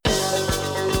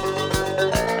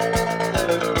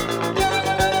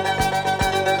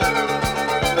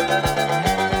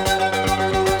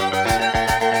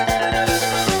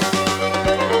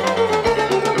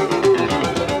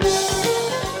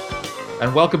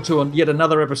and welcome to yet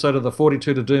another episode of the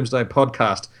 42 to Doomsday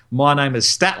podcast. My name is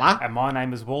Statler. And my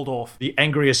name is Waldorf. The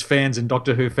angriest fans in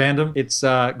Doctor Who fandom. It's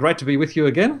great to be with you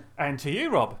again. And to you,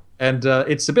 Rob. And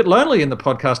it's a bit lonely in the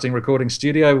podcasting recording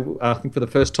studio. I think for the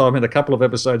first time in a couple of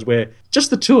episodes we're just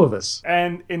the two of us.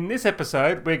 And in this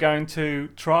episode, we're going to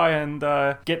try and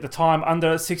get the time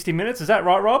under 60 minutes. Is that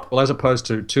right, Rob? Well, as opposed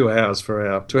to 2 hours for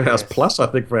our 2 hours plus, I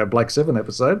think, for our Black 7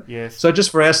 episode. Yes. So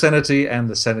just for our sanity and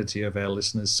the sanity of our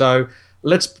listeners. So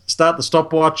let's start the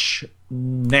stopwatch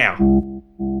now.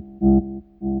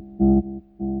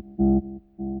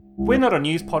 We're not a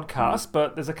news podcast,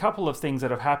 but there's a couple of things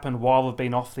that have happened while we've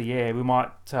been off the air we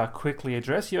might quickly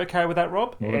address. You okay with that,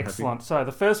 Rob? Excellent. Happy. So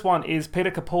the first one is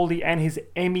Peter Capaldi and his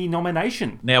Emmy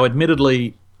nomination. Now,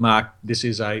 admittedly, Mark, this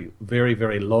is a very,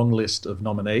 very long list of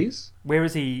nominees. Where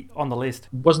is he on the list?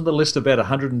 Wasn't the list about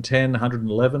 110,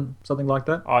 111, something like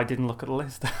that? I didn't look at the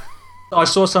list. I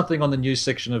saw something on the news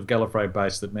section of Gallifrey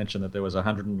Base that mentioned that there was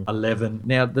 111.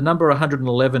 Now, the number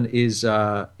 111 is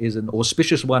an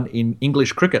auspicious one in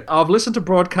English cricket. I've listened to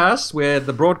broadcasts where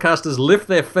the broadcasters lift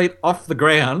their feet off the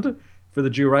ground for the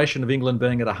duration of England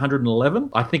being at 111.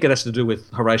 I think it has to do with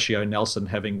Horatio Nelson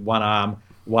having one arm,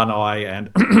 one eye, and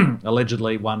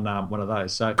allegedly one of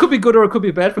those. So it could be good or it could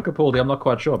be bad for Capaldi. I'm not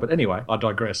quite sure. But anyway, I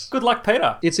digress. Good luck,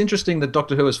 Peter. It's interesting that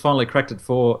Doctor Who has finally cracked it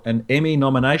for an Emmy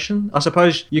nomination. I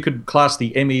suppose you could class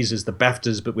the Emmys as the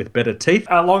BAFTAs, but with better teeth.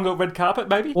 A longer red carpet,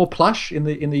 maybe? Or plush in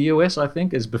the US, I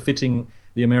think, as befitting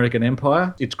the American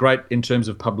empire. It's great in terms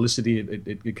of publicity.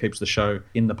 It keeps the show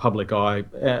in the public eye,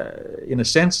 in a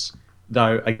sense.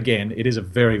 Though, again, it is a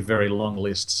very, very long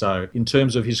list. So in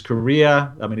terms of his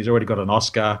career, I mean, he's already got an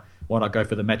Oscar. Why not go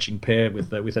for the matching pair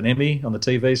with an Emmy on the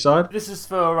TV side? This is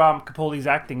for Capaldi's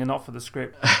acting and not for the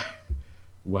script.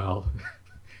 Well,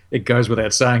 it goes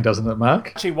without saying, doesn't it, Mark?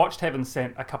 Actually watched Heaven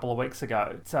Sent a couple of weeks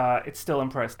ago. It's still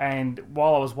impressed. And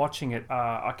while I was watching it,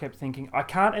 I kept thinking, I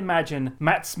can't imagine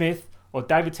Matt Smith or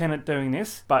David Tennant doing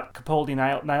this, but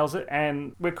Capaldi nails it,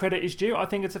 and where credit is due, I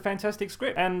think it's a fantastic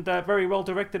script, and very well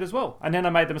directed as well. And then I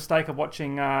made the mistake of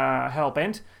watching Hal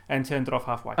Bent, and turned it off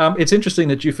halfway. It's interesting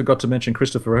that you forgot to mention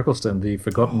Christopher Eccleston, the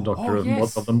forgotten Doctor of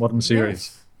the modern series.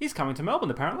 Yes. He's coming to Melbourne,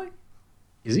 apparently.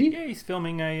 Is he? Yeah, he's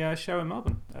filming a show in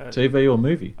Melbourne. TV or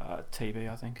movie?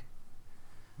 TV, I think.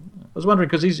 I was wondering,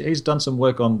 because he's done some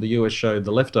work on the US show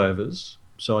The Leftovers,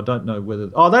 so I don't know whether...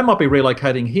 Oh, they might be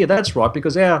relocating here. That's right,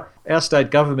 because our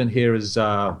state government here has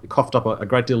coughed up a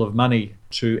great deal of money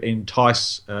to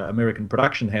entice American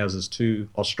production houses to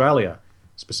Australia,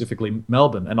 specifically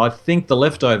Melbourne. And I think The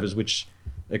Leftovers, which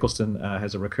Eccleston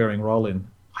has a recurring role in,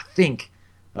 I think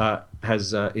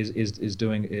is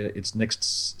doing its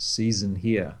next season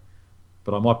here.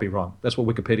 But I might be wrong. That's what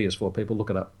Wikipedia is for. People look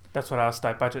it up. That's what our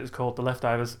state budget is called, The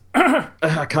Leftovers.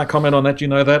 I can't comment on that. You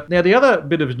know that. Now, the other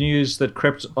bit of news that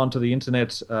crept onto the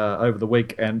internet over the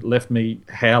week and left me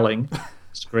howling,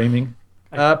 screaming.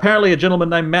 Apparently, a gentleman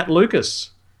named Matt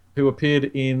Lucas, who appeared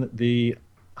in the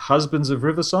Husbands of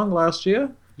Riversong last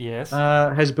year, yes,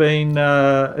 has been.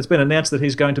 It's been announced that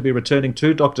he's going to be returning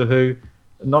to Doctor Who,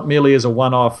 not merely as a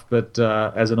one-off, but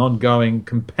as an ongoing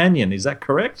companion. Is that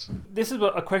correct? This is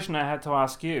a question I had to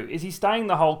ask you. Is he staying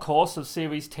the whole course of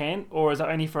Series 10, or is it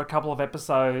only for a couple of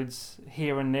episodes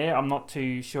here and there? I'm not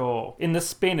too sure. In the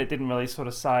spin, it didn't really sort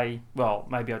of say... Well,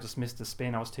 maybe I just missed the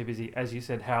spin. I was too busy, as you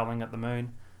said, howling at the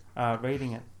moon,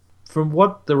 reading it. From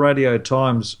what the Radio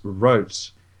Times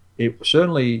wrote, it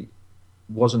certainly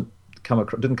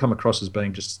didn't come across as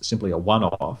being just simply a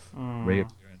one-off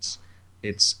reappearance.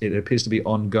 It appears to be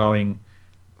ongoing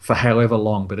for however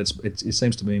long, but it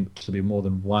seems to be more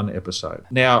than one episode.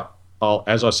 Now,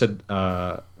 as I said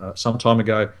some time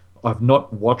ago, I've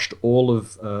not watched all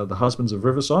of The Husbands of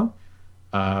Riversong,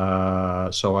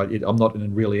 so I'm not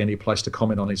in really any place to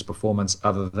comment on his performance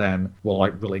other than, well, I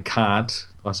really can't,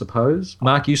 I suppose.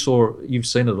 Mark, you've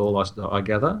seen it all, I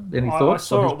gather. Any thoughts? I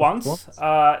saw it once.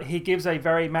 He gives a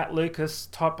very Matt Lucas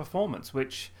type performance,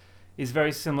 which is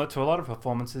very similar to a lot of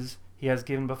performances he has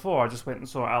given before. I just went and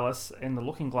saw Alice in the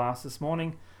Looking Glass this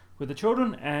morning with the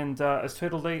children, and as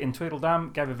Tweedledee in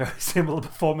Tweedledum gave a very similar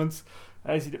performance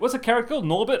as he did. What's the character called?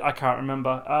 Norbert? I can't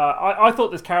remember. I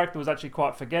thought this character was actually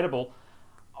quite forgettable.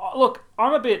 Look,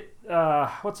 I'm a bit,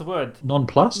 what's the word?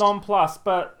 Nonplussed? Nonplussed,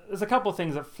 but there's a couple of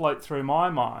things that float through my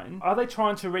mind. Are they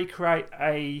trying to recreate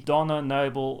a Donna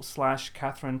Noble /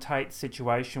 Catherine Tate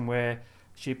situation where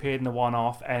she appeared in the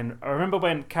one-off? And I remember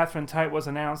when Catherine Tate was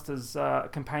announced as a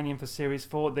companion for Series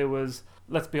 4, there was,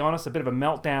 let's be honest, a bit of a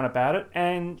meltdown about it.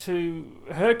 And to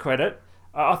her credit,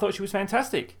 I thought she was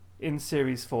fantastic in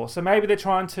Series 4. So maybe they're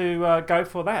trying to go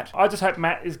for that. I just hope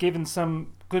Matt is given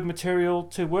some good material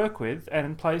to work with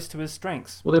and plays to his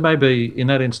strengths. Well, there may be in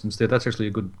that instance there. That's actually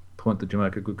a good point that you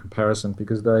make. A good comparison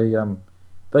because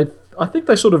I think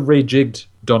they sort of rejigged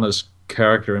Donna's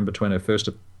character in between her first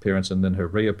appearance and then her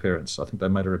reappearance. I think they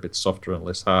made her a bit softer and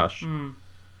less harsh.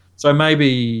 So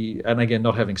maybe, and again,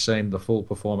 not having seen the full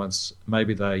performance,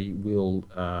 maybe they will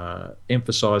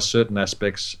emphasise certain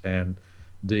aspects and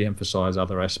de-emphasise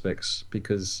other aspects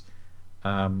because,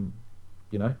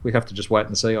 we have to just wait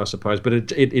and see, I suppose.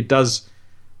 But it does.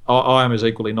 I am as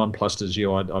equally nonplussed as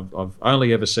you. I've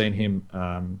only ever seen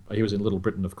him. He was in Little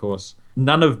Britain, of course.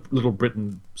 None of Little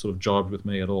Britain sort of jibed with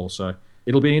me at all. So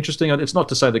it'll be interesting. It's not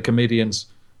to say that comedians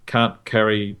can't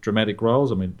carry dramatic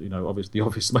roles. I mean, obviously,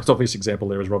 the most obvious example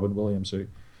there is Robin Williams, who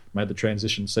made the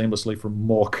transition seamlessly from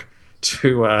Mork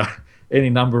to any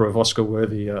number of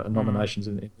Oscar-worthy nominations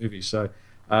in movies. So,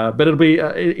 but it'll be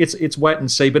it's wait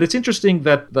and see. But it's interesting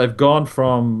that they've gone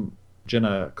from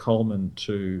Jenna Coleman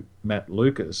to Matt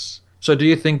Lucas. So do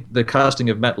you think the casting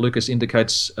of Matt Lucas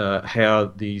indicates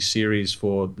how the series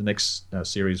for the next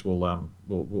series will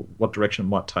what direction it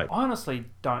might take? I honestly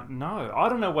don't know. I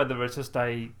don't know whether it's just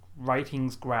a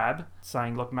ratings grab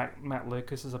saying, look, Matt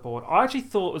Lucas is aboard. I actually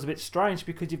thought it was a bit strange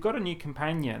because you've got a new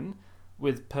companion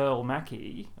with Pearl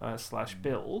Mackie /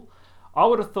 Bill. I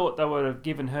would have thought they would have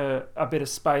given her a bit of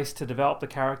space to develop the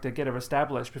character, get her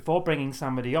established before bringing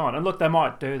somebody on. And look, they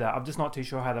might do that. I'm just not too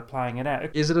sure how they're playing it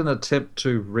out. Is it an attempt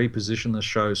to reposition the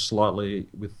show slightly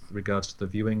with regards to the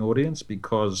viewing audience?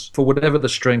 Because for whatever the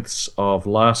strengths of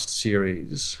last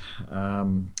series,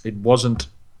 it wasn't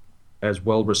as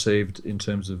well received in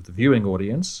terms of the viewing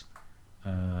audience.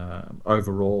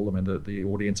 Overall, I mean the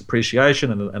audience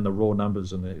appreciation and the raw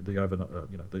numbers and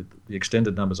the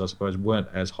extended numbers, I suppose, weren't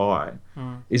as high.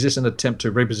 Is this an attempt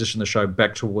to reposition the show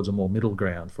back towards a more middle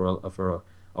ground for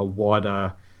a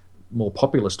wider, more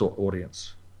populist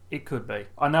audience? It could be.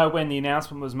 I know when the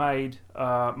announcement was made,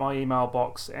 my email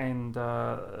box and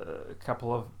a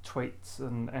couple of tweets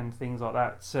and things like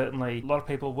that, certainly a lot of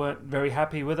people weren't very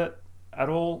happy with it at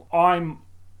all. I'm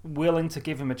willing to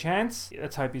give him a chance.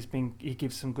 Let's hope he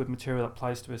gives some good material that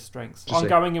plays to his strengths. I'm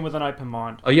going in with an open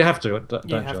mind. Oh, you have to, don't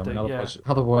you?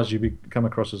 Otherwise you come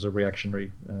across as a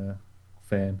reactionary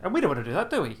fan. And we don't want to do that,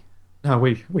 do we? No,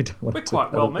 we don't want to. We're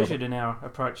quite well measured in our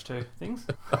approach to things.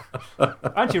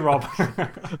 Aren't you, Rob?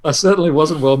 I certainly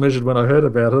wasn't well measured when I heard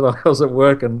about it. I was at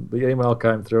work and the email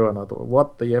came through and I thought,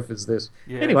 what the F is this?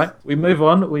 Yes. Anyway, we move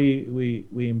on. We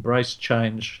embrace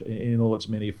change in all its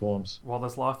many forms. While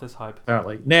there's life, there's hope.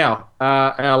 Apparently. Now,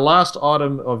 our last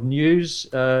item of news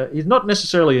is not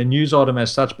necessarily a news item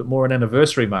as such, but more an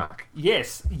anniversary mark.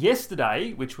 Yes.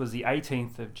 Yesterday, which was the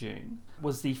 18th of June,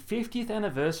 was the 50th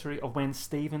anniversary of when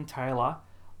Stephen Taylor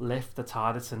left the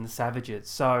TARDIS and the Savages.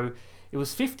 So it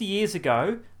was 50 years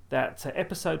ago that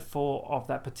episode 4 of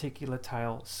that particular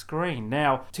tale screened.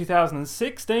 Now,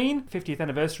 2016, 50th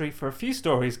anniversary for a few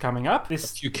stories coming up. A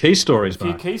few key stories,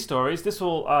 Mark. Key stories. This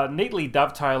will neatly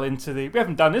dovetail into we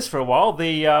haven't done this for a while,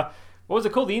 what was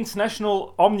it called? The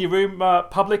International Omniroom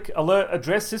Public Alert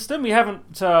Address System. We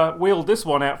haven't wheeled this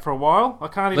one out for a while. I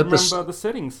can't even remember the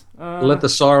settings. Let the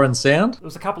siren sound. There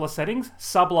was a couple of settings.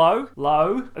 Sub-low,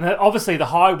 low, and then obviously the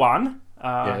high one.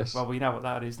 Yes. Well, we know what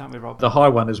that is, don't we, Rob? The high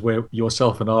one is where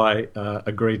yourself and I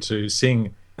agreed to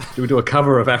sing. Do we do a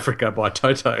cover of Africa by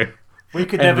Toto? We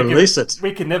could never release it.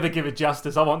 We could never give it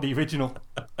justice. I want the original.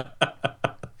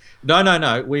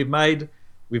 No. We've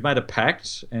made a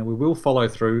pact, and we will follow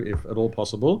through, if at all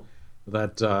possible,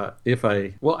 that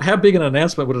how big an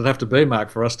announcement would it have to be, Mark,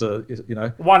 for us to,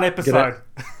 one episode.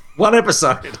 One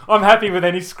episode. I'm happy with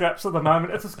any scraps at the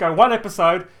moment. Let's just go one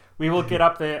episode. We will get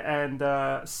up there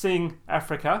and sing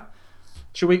Africa.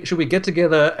 Should we get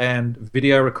together and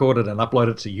video record it and upload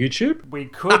it to YouTube? We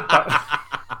could, but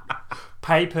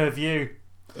pay per view.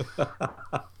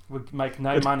 Would make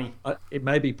no money. It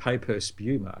may be pay per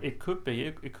spew, Mark. It could be.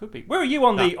 It could be. Where are you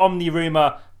on the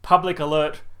Omniroom public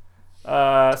alert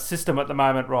system at the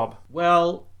moment, Rob?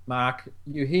 Well, Mark,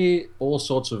 you hear all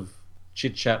sorts of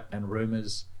chit-chat and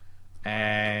rumours,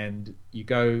 and you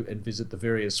go and visit the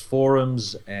various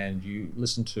forums, and you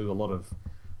listen to a lot of,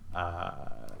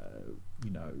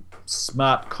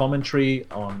 smart commentary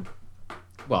on...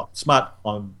 Well,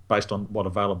 based on what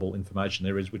available information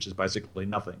there is, which is basically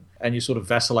nothing. And you sort of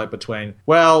vacillate between,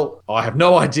 well, I have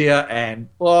no idea, and,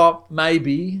 well,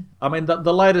 maybe. I mean,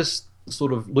 the latest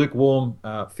sort of lukewarm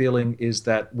feeling is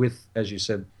that with, as you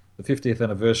said, the 50th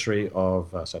anniversary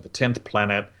of, the 10th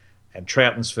Planet and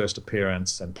Troughton's first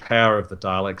appearance and Power of the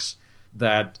Daleks,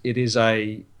 that it is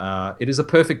a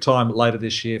perfect time later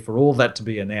this year for all that to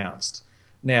be announced.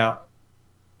 Now,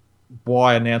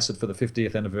 why announce it for the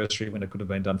 50th anniversary when it could have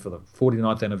been done for the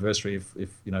 49th anniversary if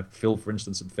Phil, for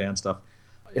instance, had found stuff.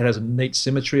 It has a neat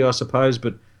symmetry, I suppose,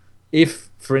 but if,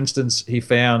 for instance, he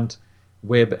found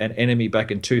Webb and Enemy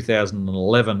back in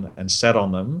 2011 and sat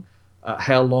on them,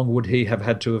 how long would he have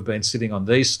had to have been sitting on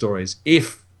these stories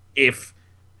if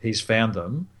he's found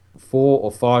them? 4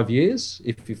 or 5 years,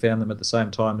 if you found them at the same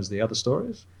time as the other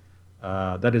stories?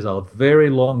 That is a very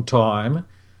long time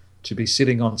to be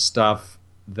sitting on stuff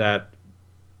that,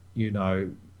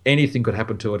 anything could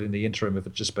happen to it in the interim if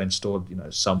it's just been stored,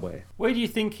 somewhere. Where do you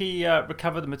think he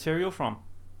recovered the material from?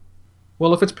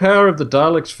 Well, if it's Power of the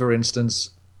Daleks, for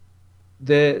instance,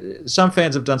 some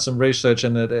fans have done some research,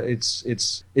 and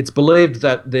it's believed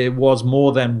that there was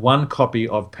more than one copy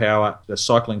of Power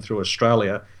cycling through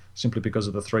Australia, simply because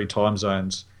of the 3 time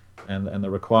zones and the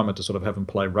requirement to sort of have them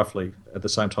play roughly at the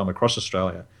same time across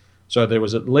Australia. So there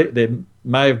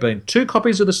may have been 2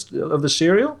 copies of the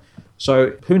serial.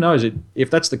 So who knows? If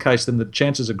that's the case, then the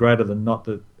chances are greater than not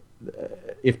that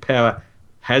if Power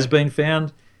has been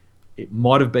found, it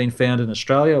might have been found in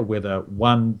Australia, whether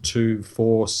 1, 2,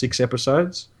 4, 6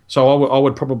 episodes. So I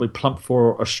would probably plump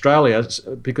for Australia,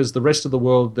 because the rest of the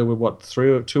world, there were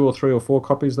 2 or 3 or 4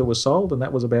 copies that were sold, and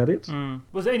that was about it.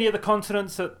 Was there any of the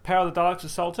continents that Power of the Daleks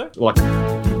was sold to?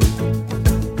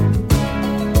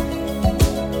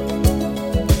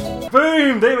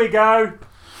 Boom! There we go.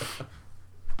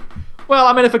 Well,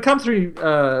 I mean, if it come through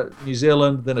New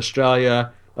Zealand, then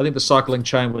Australia, I think the cycling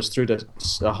chain was through to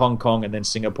Hong Kong and then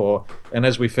Singapore. And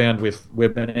as we found with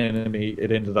Webb and Enemy,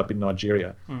 it ended up in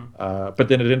Nigeria. But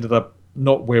then it ended up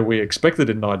not where we expected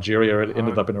in Nigeria. It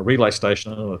ended up in a relay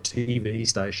station or a TV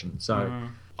station. So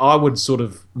I would sort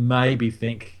of maybe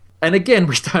think, and again,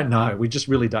 we don't know. We just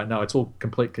really don't know. It's all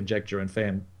complete conjecture and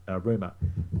fan rumour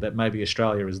that maybe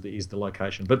Australia is the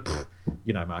location. But,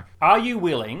 Mark. Are you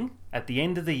willing, at the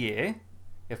end of the year,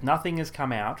 if nothing has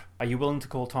come out, are you willing to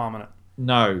call time on it?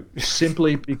 No,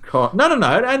 simply because... No.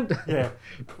 And yeah,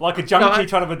 like a junkie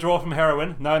trying to withdraw from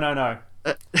heroin. No.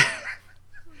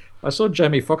 I saw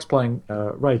Jamie Foxx playing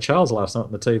Ray Charles last night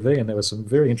on the TV, and there was some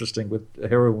very interesting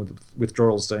heroin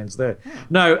withdrawal scenes there.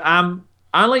 No,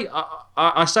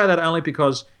 I say that only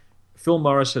because Phil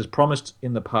Morris has promised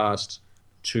in the past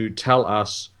to tell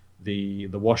us the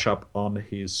wash-up on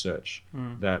his search.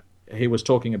 That he was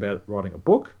talking about writing a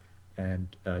book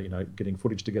and getting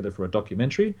footage together for a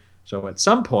documentary. So at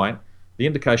some point, the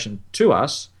indication to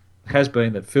us has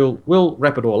been that Phil will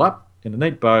wrap it all up in a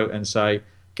neat bow and say,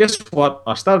 guess what?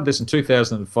 I started this in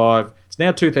 2005. It's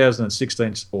now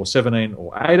 2016 or 17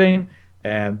 or 18,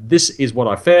 and this is what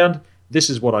I found. This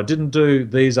is what I didn't do.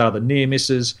 These are the near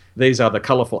misses. These are the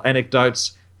colourful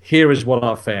anecdotes. Here is what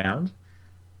I found.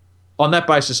 On that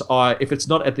basis, if it's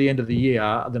not at the end of the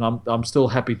year, then I'm still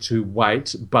happy to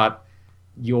wait. But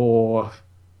your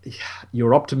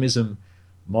optimism,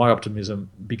 my optimism,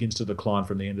 begins to decline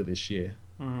from the end of this year.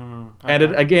 Okay.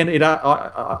 And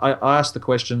I asked the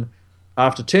question,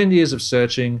 after 10 years of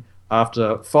searching,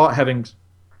 after having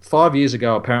 5 years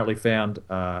ago apparently found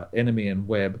Enemy and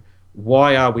Webb,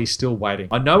 why are we still waiting?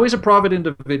 I know he's a private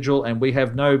individual and we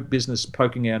have no business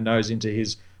poking our nose into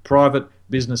his private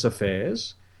business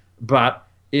affairs, but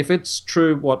if it's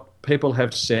true what people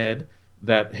have said,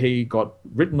 that he got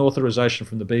written authorization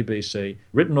from the BBC,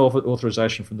 written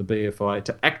authorization from the BFI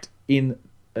to act in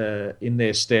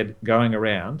their stead going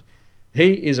around,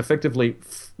 he is effectively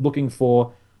looking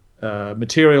for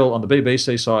material on the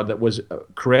BBC side that was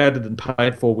created and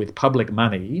paid for with public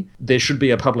money. There should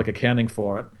be a public accounting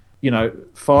for it.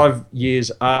 5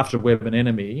 years after Webb and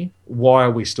Enemy, why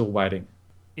are we still waiting?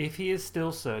 If he is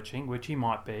still searching, which he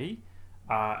might be,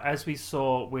 as we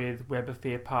saw with Web of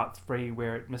Fear Part 3,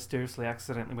 where it mysteriously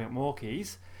accidentally went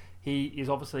walkies, he is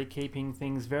obviously keeping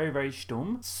things very, very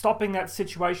stum, stopping that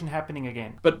situation happening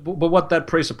again. But what that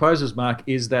presupposes, Mark,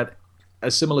 is that a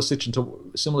similar situation to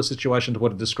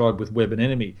what it described with Webb and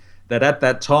Enemy, that at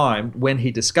that time, when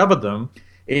he discovered them,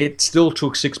 it still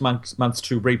took 6 months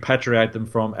to repatriate them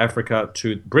from Africa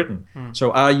to Britain.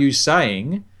 So are you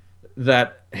saying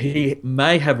that he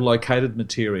may have located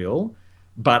material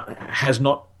but has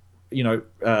not,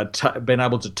 been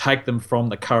able to take them from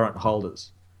the current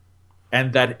holders,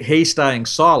 and that he staying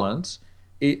silent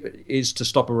is to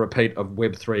stop a repeat of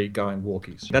Web 3 going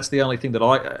walkies? That's the only thing that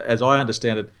as I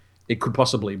understand it could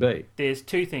possibly be. There's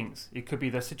 2 things. It could be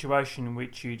the situation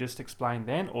which you just explained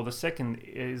then, or the second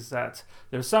is that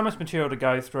there's so much material to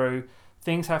go through,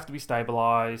 things have to be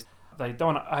stabilised. They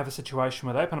don't want to have a situation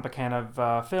where they open up a can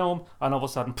of film and all of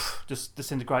a sudden just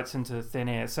disintegrates into thin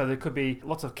air. So there could be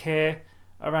lots of care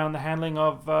around the handling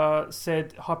of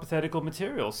said hypothetical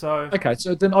material. So Okay,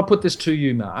 so then I'll put this to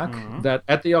you, Mark, that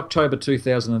at the October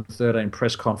 2013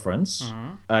 press conference,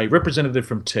 a representative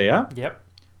from TIA yep.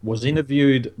 was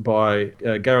interviewed by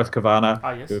Gareth Kavanagh,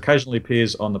 Yes. who occasionally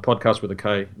appears on the podcast with a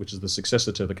K, which is the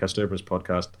successor to the Kasterbergs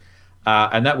podcast,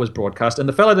 and that was broadcast. And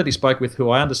the fellow that he spoke with, who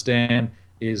I understand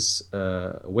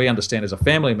we understand is a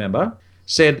family member,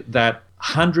 said that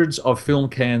hundreds of film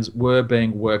cans were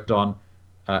being worked on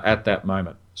at that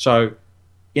moment. So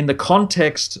in the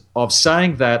context of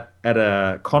saying that at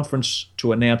a conference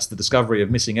to announce the discovery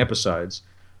of missing episodes,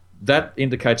 that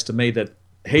indicates to me that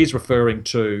he's referring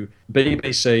to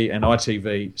BBC and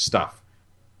ITV stuff.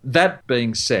 That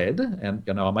being said, and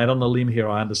I'm out on a limb here,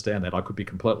 I understand that, I could be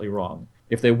completely wrong.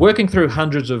 If they're working through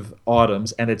hundreds of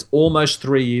items and it's almost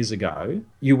 3 years ago,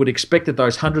 you would expect that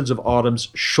those hundreds of items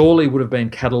surely would have been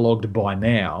catalogued by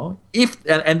now.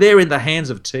 And they're in the hands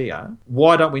of TIA.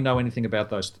 Why don't we know anything about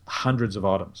those hundreds of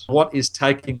items? What is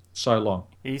taking so long?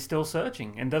 He's still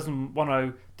searching and doesn't want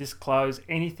to disclose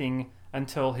anything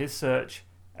until his search,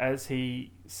 as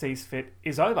he sees fit,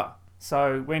 is over.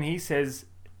 So when he says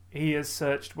he has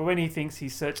searched, when he thinks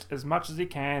he's searched as much as he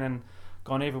can and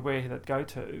gone everywhere that go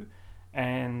to,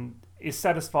 and is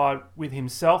satisfied with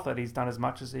himself that he's done as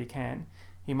much as he can,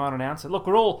 he might announce it. Look,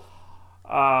 we're all,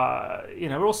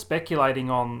 we're all speculating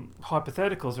on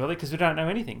hypotheticals, really, because we don't know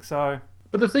anything. So,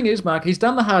 but the thing is, Mark, he's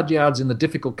done the hard yards in the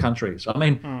difficult countries. I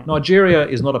mean, Nigeria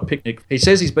is not a picnic. He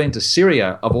says he's been to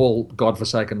Syria, of all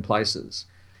godforsaken places.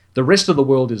 The rest of the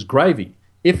world is gravy.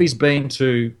 If he's been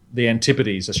to the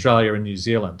Antipodes, Australia and New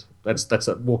Zealand, that's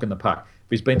a walk in the park.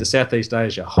 If he's been to Southeast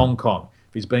Asia, Hong Kong,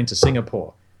 if he's been to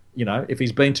Singapore, if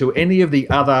he's been to any of the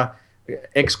other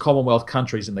ex-Commonwealth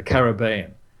countries in the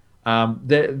Caribbean,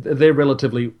 they're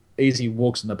relatively easy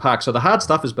walks in the park. So the hard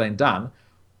stuff has been done.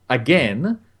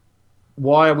 Again,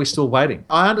 why are we still waiting?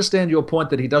 I understand your point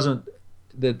that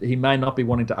he may not be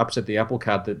wanting to upset the apple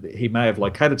cart, that he may have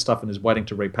located stuff and is waiting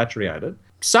to repatriate it.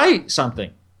 Say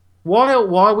something. Why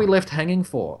are we left hanging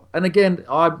for? And again,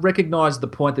 I recognise the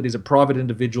point that he's a private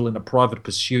individual in a private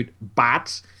pursuit,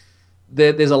 but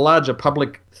there's a larger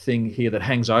public thing here that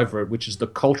hangs over it, which is the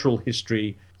cultural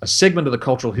history, a segment of the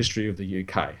cultural history of the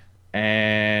UK.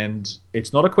 And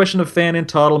it's not a question of fan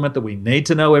entitlement that we need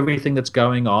to know everything that's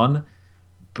going on,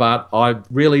 but I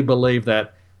really believe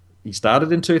that he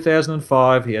started in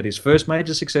 2005. He had his first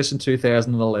major success in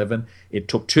 2011. It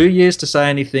took 2 years to say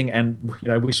anything, and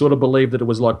we sort of believed that it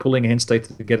was like pulling hen's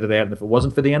teeth to get it out. And if it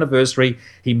wasn't for the anniversary,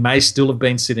 he may still have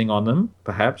been sitting on them,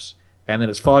 perhaps. And then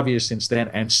it's 5 years since then,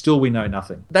 and still we know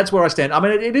nothing. That's where I stand. I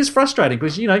mean, it is frustrating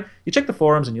because you check the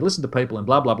forums and you listen to people and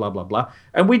blah blah blah blah blah,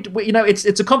 and we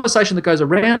it's a conversation that goes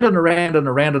around and around and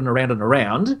around and around and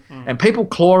around, and people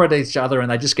claw at each other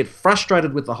and they just get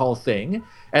frustrated with the whole thing.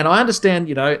 And I understand,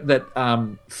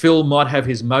 that Phil might have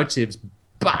his motives,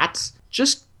 but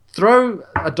just throw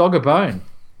a dog a bone,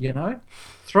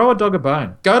 Throw a dog a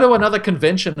bone. Go to another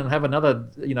convention and have another,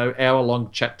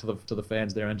 hour-long chat to the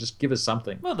fans there and just give us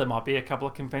something. Well, there might be a couple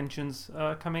of conventions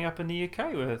coming up in the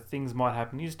UK where things might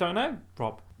happen. You just don't know,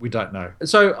 Rob. We don't know.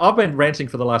 So I've been ranting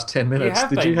for the last 10 minutes.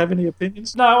 Did you have any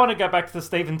opinions? No, I want to go back to the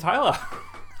Steven Taylor.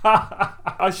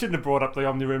 I shouldn't have brought up the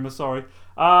Omni Rumour, sorry.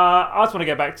 I just want to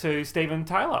go back to Steven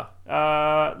Taylor.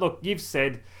 Look, you've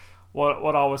said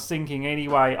what I was thinking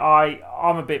anyway.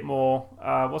 I'm a bit more,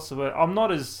 what's the word? I'm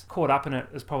not as caught up in it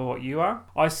as probably what you are.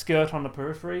 I skirt on the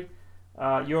periphery.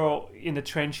 You're in the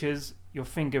trenches, your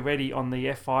finger ready on the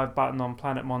F5 button on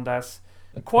Planet Mondas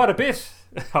quite a bit,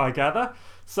 I gather.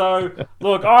 So,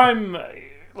 look, I'm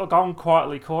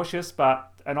quietly cautious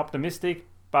and optimistic,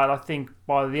 but I think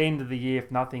by the end of the year,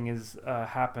 if nothing has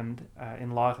happened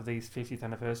in light of these 50th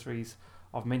anniversaries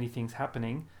of many things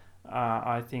happening,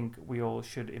 I think we all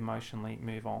should emotionally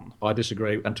move on. I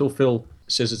disagree. Until Phil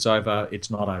says it's over,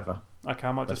 it's not over. Okay,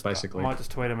 I might just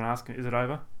tweet him and ask him, is it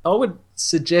over? I would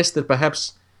suggest that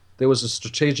perhaps there was a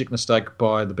strategic mistake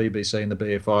by the BBC and the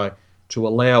BFI to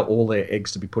allow all their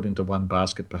eggs to be put into one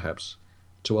basket, perhaps.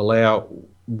 To allow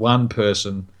one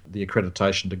person the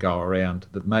accreditation to go around,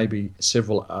 that maybe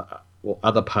several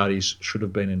other parties should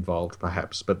have been involved,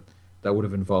 perhaps, but that would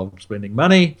have involved spending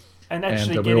money. And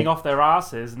actually getting off their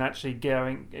asses and actually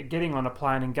getting on a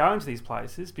plane and going to these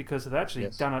places, because they've actually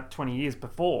done it 20 years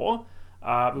before,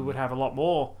 we would have a lot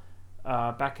more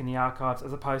back in the archives,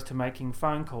 as opposed to making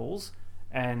phone calls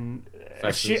and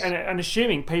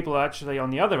assuming people actually on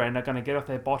the other end are going to get off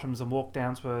their bottoms and walk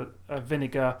down to a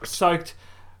vinegar-soaked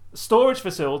storage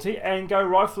facility and go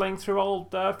rifling through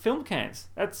old film cans.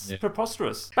 That's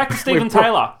preposterous. Back to Steven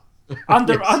Taylor.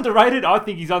 Underrated? I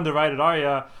think he's underrated.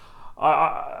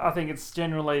 I think it's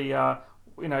generally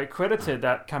credited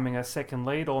that coming a second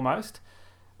lead almost.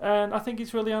 And I think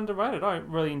he's really underrated. I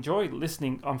really enjoy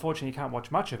listening. Unfortunately, you can't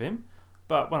watch much of him.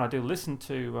 But when I do listen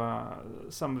to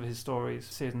some of his stories,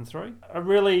 season 3, a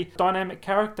really dynamic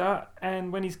character,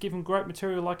 and when he's given great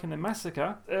material like in The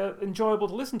Massacre, enjoyable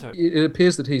to listen to. It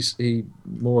appears that he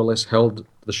more or less held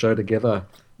the show together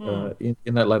in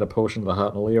that later portion of the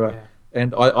Hartnell era. Yeah.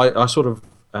 And I sort of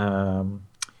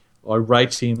I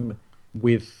rate him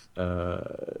with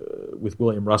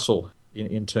William Russell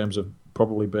in terms of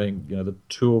probably being the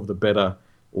two of the better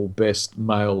or best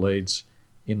male leads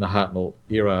in the Hartnell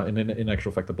era, and in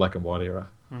actual fact the black and white era.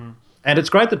 And it's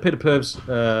great that Peter Purves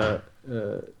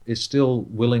is still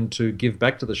willing to give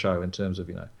back to the show in terms of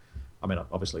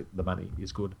obviously the money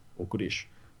is good or goodish,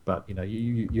 but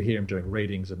you hear him doing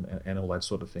readings and all that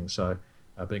sort of thing. So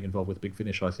being involved with Big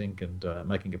Finish, I think, and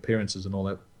making appearances and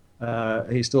all that,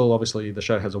 he's still, obviously the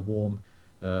show has a warm.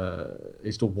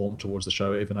 He's still warm towards the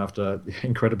show even after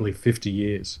incredibly 50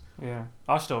 years. Yeah,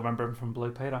 I still remember him from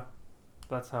Blue Peter.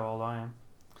 That's how old I am.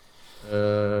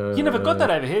 You never got that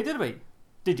over here, did we?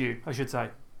 Did you, I should say?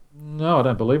 No, I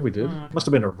don't believe we did. Oh, okay. Must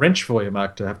have been a wrench for you,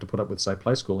 Mark, to have to put up with, say,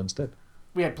 Play School instead.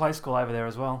 We had Play School over there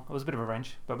as well. It was a bit of a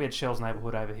wrench, but we had Shell's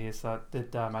Neighbourhood over here, so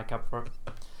it did make up for it.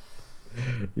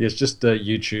 Yes, just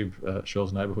YouTube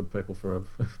Shell's Neighbourhood people for a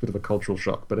bit of a cultural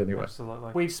shock, but anyway.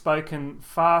 Absolutely. We've spoken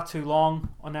far too long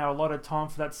on our allotted time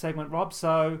for that segment, Rob,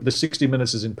 so... The 60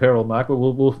 minutes is in peril, Mark.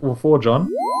 We'll forge on.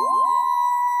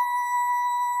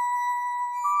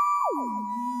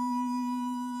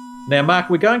 Now, Mark,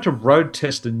 we're going to road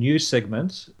test a new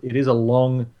segment. It is a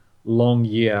long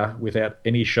year without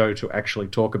any show to actually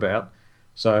talk about.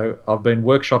 So I've been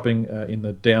workshopping in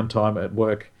the downtime at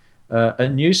work a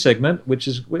new segment, which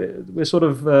is we're sort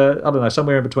of,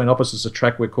 somewhere in between opposites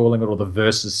attract, we're calling it, or the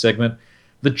versus segment.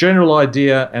 The general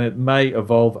idea, and it may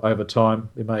evolve over time.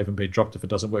 It may even be dropped if it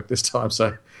doesn't work this time.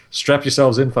 So strap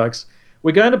yourselves in, folks.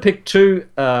 We're going to pick two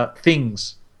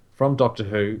things from Doctor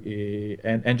Who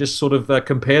and just sort of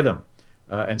compare them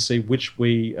and see which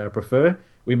we prefer.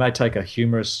 We may take a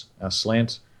humorous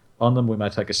slant on them. We may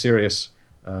take a serious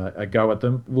a go at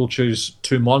them. We'll choose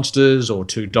two monsters or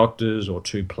two doctors or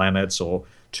two planets or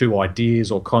two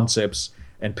ideas or concepts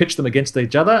and pitch them against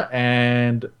each other,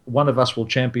 and one of us will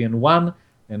champion one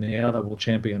and the other will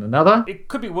champion another. It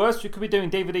could be worse. You could be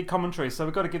doing DVD commentary, so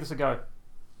we've got to give this a go.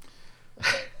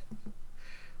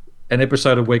 An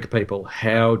episode a week, people.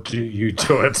 How do you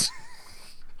do it?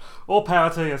 All power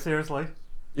to you, seriously.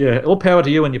 Yeah, all power to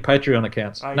you and your Patreon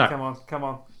accounts. Hey, no. Come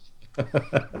on.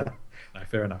 No,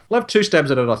 fair enough. We'll have two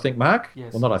stabs at it, I think, Mark.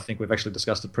 Yes. Well, not I think. We've actually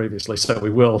discussed it previously, so we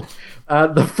will.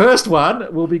 The first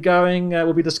one, we'll be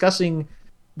discussing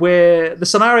where the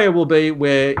scenario will be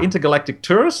where intergalactic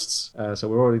tourists, so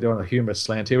we're already doing a humorous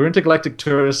slant here, we're intergalactic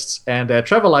tourists, and our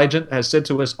travel agent has said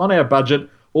to us, on our budget,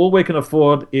 all we can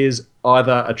afford is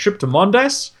either a trip to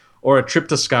Mondas or a trip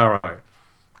to Skaro.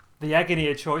 The agony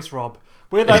of choice, Rob.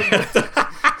 We're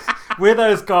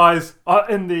those guys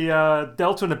in the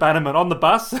Delta and the Bannerman on the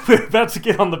bus. We're about to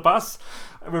get on the bus.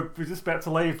 We're just about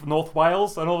to leave North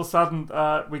Wales, and all of a sudden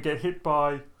we get hit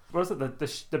by, what is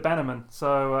it, the Bannerman.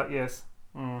 So, yes.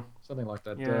 Something like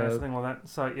that. Yeah, something like that.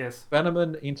 So, yes.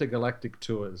 Bannerman Intergalactic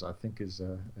Tours, I think, is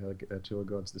our tour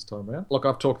guides this time around. Look,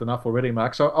 I've talked enough already,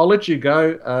 Mark, so I'll let you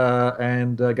go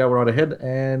and go right ahead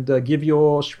and give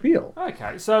your spiel.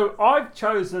 Okay, so I've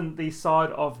chosen the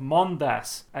side of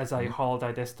Mondas as a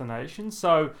holiday destination.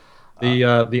 So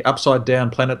the upside-down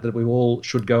planet that we all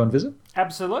should go and visit?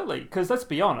 Absolutely, because let's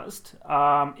be honest,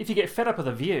 if you get fed up with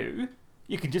a view,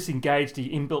 you can just engage the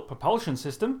inbuilt propulsion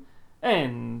system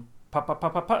and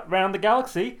putt round the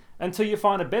galaxy until you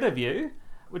find a better view,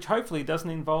 which hopefully doesn't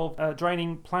involve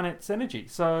draining planet's energy.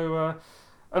 So,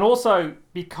 and also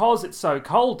because it's so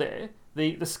cold there,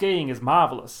 the skiing is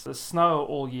marvellous. There's snow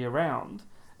all year round,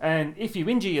 and if you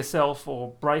injure yourself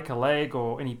or break a leg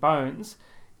or any bones,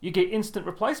 you get instant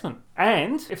replacement.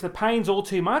 And if the pain's all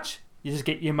too much, you just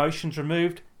get your emotions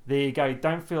removed. There you go,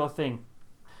 don't feel a thing.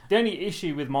 The only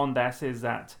issue with Mondas is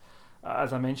that,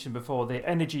 as I mentioned before, their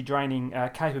energy draining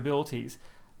capabilities.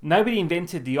 Nobody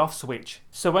invented the off switch,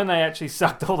 so when they actually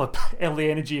sucked all the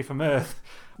energy from Earth,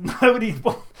 nobody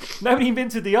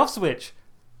invented the off switch.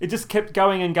 It just kept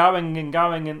going and going and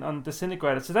going and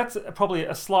disintegrated. So that's probably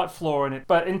a slight flaw in it.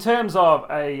 But in terms of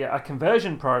a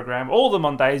conversion program, all the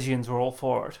Mondasians were all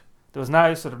for it. There was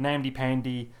no sort of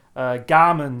namby-pamby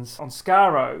Garmins on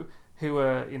Skaro who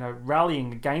were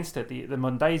rallying against it. The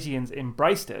Mondasians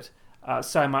embraced it.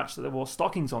 So much that they wore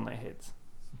stockings on their heads.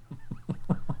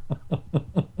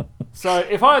 So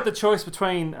if I had the choice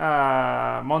between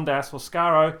Mondas or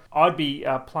Skaro, I'd be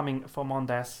plumbing for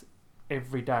Mondas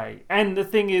every day. And the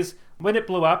thing is, when it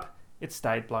blew up, it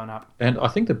stayed blown up. And I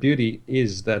think the beauty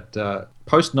is that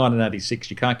post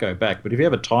 1986, you can't go back. But if you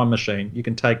have a time machine, you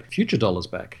can take future dollars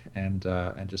back and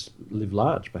just live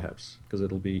large, perhaps, because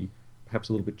it'll be perhaps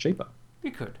a little bit cheaper.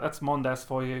 You could. That's Mondas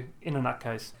for you in a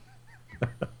nutcase.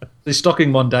 The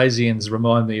Stocking Mondasians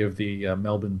remind me of the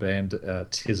Melbourne band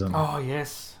Tism. Oh,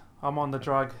 yes. I'm on the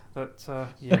drug that,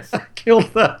 yes.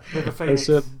 Killed that. River Phoenix.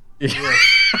 Yes.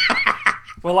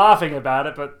 We're laughing about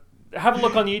it, but have a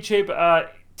look on YouTube.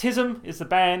 Tism is the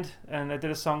band, and they did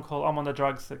a song called I'm on the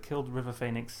Drugs that killed River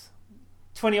Phoenix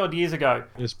 20-odd years ago.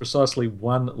 There's precisely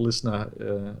one listener,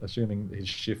 assuming his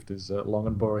shift is long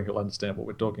and boring, who'll understand what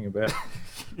we're talking about.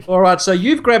 All right, so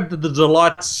you've grabbed the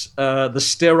delights, the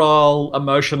sterile,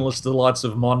 emotionless delights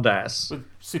of Mondas. With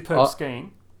superb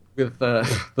skiing. With the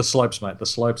slopes, mate. The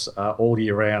slopes are all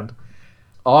year round.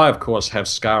 I, of course, have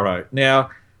Skaro.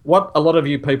 Now, what a lot of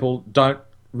you people don't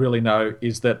really know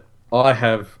is that I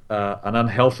have an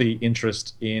unhealthy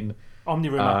interest in...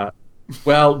 Omniruma.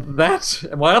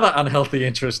 My other unhealthy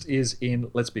interest is in,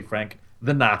 let's be frank,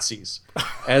 the Nazis.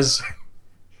 As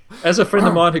a friend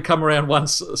of mine who come around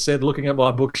once said, looking at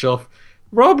my bookshelf,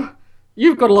 Rob,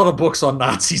 you've got a lot of books on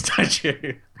Nazis, don't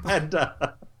you? And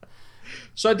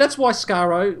so that's why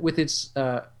Skaro, with its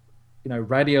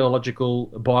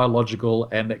radiological, biological,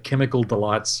 and chemical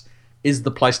delights, is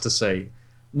the place to see.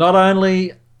 Not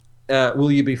only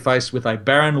will you be faced with a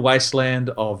barren wasteland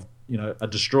of a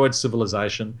destroyed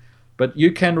civilization, but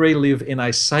you can relive in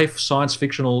a safe science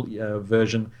fictional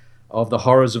version of the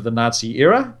horrors of the Nazi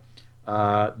era.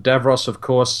 Davros, of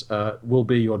course, will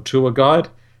be your tour guide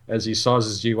as he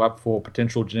sizes you up for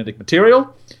potential genetic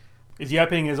material. Is he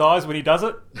opening his eyes when he does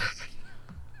it?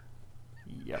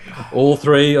 Yep. All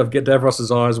three of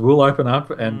Davros's eyes will open up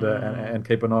and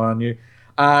keep an eye on you.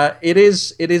 It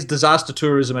is disaster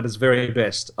tourism at its very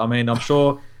best. I mean, I'm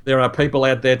sure there are people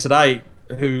out there today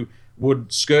who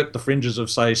would skirt the fringes of,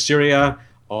 say, Syria,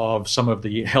 of some of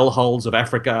the hellholes of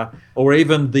Africa, or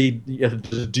even the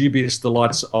dubious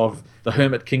delights of the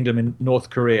Hermit Kingdom in North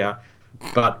Korea.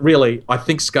 But really, I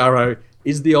think Skaro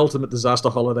is the ultimate disaster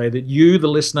holiday that you, the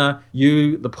listener,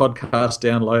 you, the podcast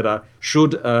downloader,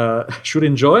 should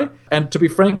enjoy. And to be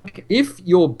frank, if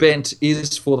your bent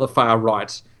is for the far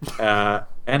right,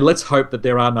 and let's hope that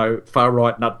there are no far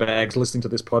right nutbags listening to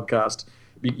this podcast,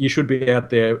 you should be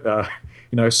out there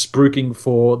spruiking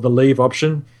for the leave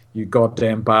option, you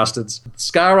goddamn bastards.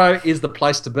 Skaro is the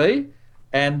place to be.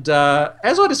 And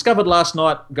as I discovered last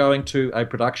night going to a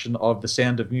production of The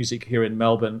Sound of Music here in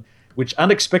Melbourne, which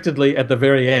unexpectedly at the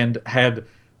very end had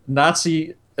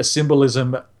Nazi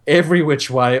symbolism every which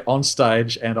way on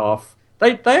stage and off.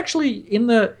 They actually,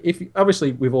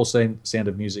 obviously we've all seen Sound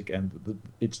of Music, and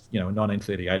it's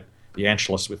 1938, the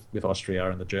Anschluss with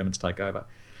Austria and the Germans take over.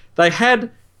 They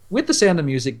had, with The Sound of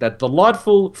Music, that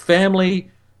delightful family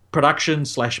production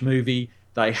 / movie.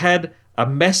 They had a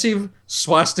massive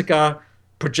swastika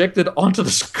projected onto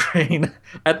the screen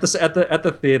at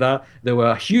the theater. There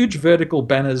were huge vertical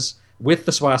banners with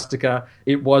the swastika.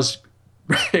 It was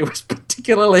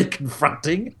particularly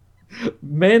confronting.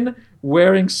 Men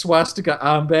wearing swastika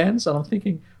armbands, and I'm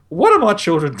thinking, what are my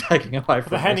children taking away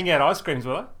from? They're handing out ice creams,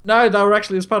 were they? No, they were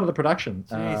actually, it was part of the production.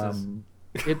 Jesus.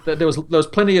 There was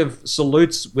plenty of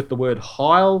salutes with the word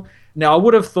Heil. Now, I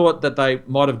would have thought that they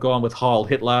might have gone with Heil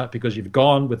Hitler because you've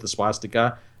gone with the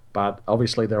swastika, but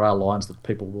obviously there are lines that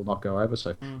people will not go over.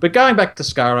 So, But going back to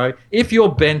Skaro, if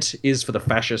your bent is for the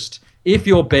fascist, if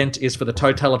your bent is for the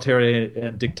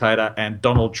totalitarian dictator, and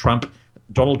Donald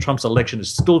Trump's election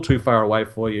is still too far away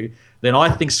for you, then I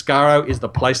think Skaro is the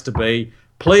place to be.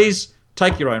 Please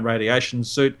take your own radiation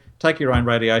suit, take your own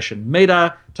radiation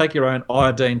meter, take your own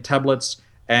iodine tablets,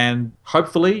 and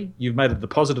hopefully you've made a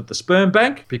deposit at the sperm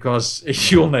bank because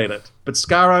you'll need it. But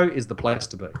Skaro is the place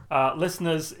to be.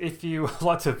 Listeners, if you would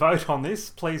like to vote on this,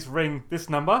 please ring this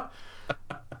number.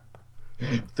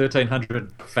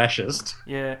 1300 fascist.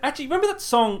 Yeah. Actually, remember that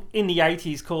song in the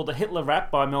 80s called The Hitler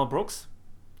Rap by Mel Brooks?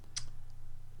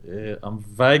 Yeah, I'm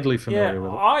vaguely familiar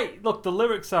with it. Look, the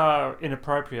lyrics are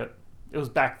inappropriate. It was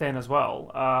back then as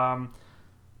well.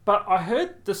 But I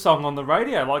heard the song on the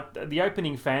radio, like the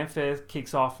opening fanfare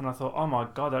kicks off, and I thought, oh my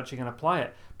God, they're actually going to play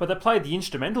it. But they played the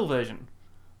instrumental version.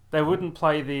 They wouldn't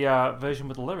play the version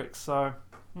with the lyrics. So,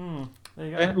 there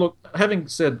you go. And look, having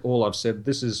said all I've said,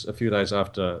 this is a few days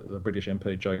after the British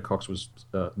MP Jo Cox was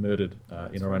murdered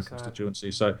in her own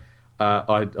constituency. So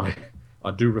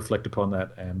I do reflect upon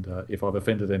that, and if I've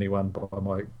offended anyone by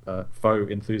my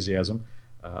faux enthusiasm,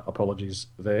 apologies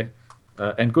there.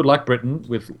 And good luck, Britain,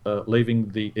 with leaving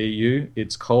the EU.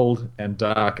 It's cold and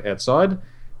dark outside,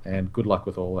 and good luck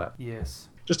with all that. Yes.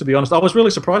 just to be honest, I was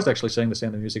really surprised actually seeing The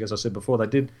Sound of Music. As I said before, they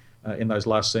did in those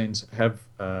last scenes have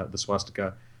the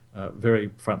swastika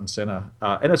very front and center,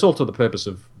 and it's all to the purpose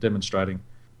of demonstrating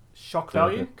Shock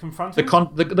value, confronting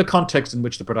the context in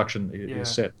which the production is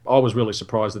set. I was really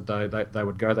surprised that they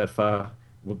would go that far,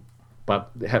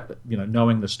 but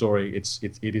knowing the story,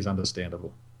 it is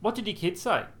understandable. What did your kids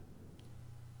say?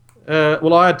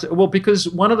 Because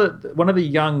one of the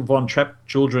young Von Trapp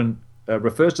children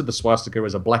refers to the swastika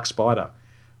as a black spider,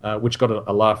 which got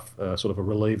a laugh, sort of a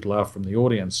relieved laugh from the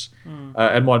audience,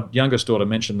 and my youngest daughter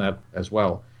mentioned that as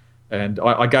well, and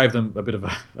I gave them a bit of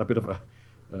a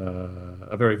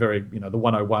very, very, the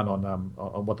 101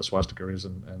 on what the swastika is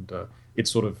and its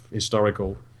sort of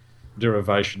historical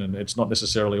derivation, and it's not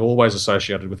necessarily always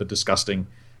associated with a disgusting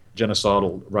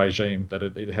genocidal regime, that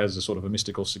it has a sort of a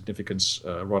mystical significance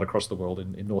right across the world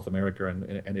in North America and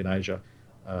in Asia,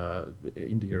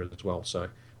 India as well. So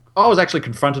I was actually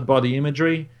confronted by the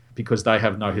imagery because they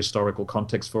have no historical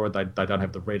context for it. They don't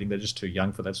have the reading. They're just too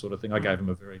young for that sort of thing. I gave them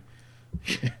a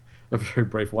very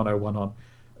brief 101 on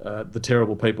the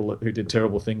terrible people who did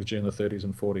terrible things during the 30s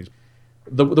and 40s.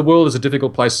 The world is a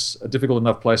difficult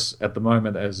enough place at the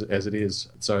moment as it is,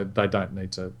 so they don't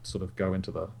need to sort of go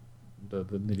into the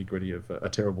nitty-gritty of a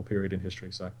terrible period in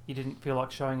history. So you didn't feel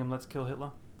like showing them Let's Kill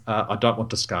Hitler? I don't want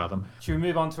to scar them. Should we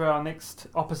move on to our next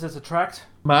opposites attract?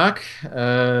 Mark,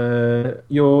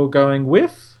 you're going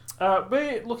with?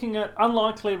 We're looking at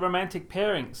unlikely romantic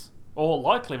pairings, or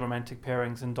likely romantic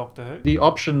pairings in Doctor Who. The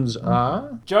options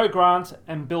are Jo Grant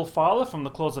and Bill Filer from The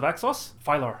Claws of Axos.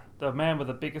 Filer, the man with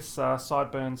the biggest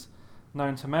sideburns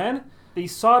known to man. The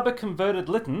cyber-converted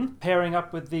Lytton pairing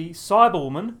up with the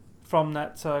Cyberwoman from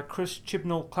that Chris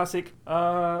Chibnall classic,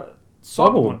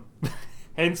 Cyberwoman.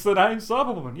 Hence the name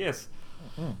Cyberwoman, yes.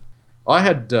 I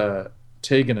had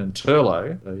Tegan and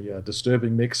Turlough, a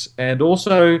disturbing mix, and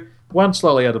also one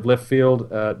slightly out of left field,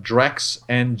 Drax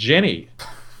and Jenny.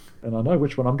 And I know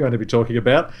which one I'm going to be talking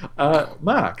about.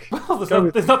 Mark. Well,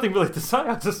 there's nothing really to say.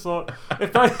 I just thought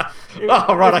if they...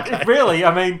 okay. If really,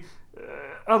 I mean,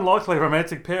 unlikely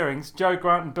romantic pairings, Jo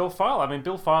Grant and Bill Filer. I mean,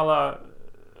 Bill Filer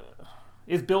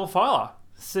is Bill Filer.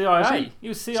 CIA. He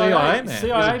was CIA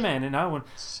man, and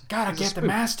gotta get the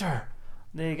master.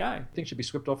 There you go. I think she'd be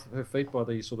swept off her feet by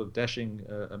the sort of dashing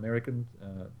American,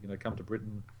 come to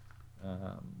Britain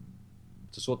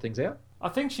to sort things out. I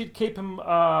think she'd keep him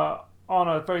on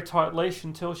a very tight leash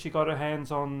until she got her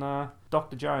hands on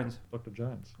Dr. Jones. Dr.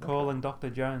 Jones. Calling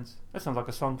Dr. Jones. That sounds like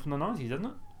a song from the 90s, doesn't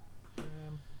it?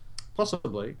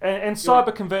 Possibly. And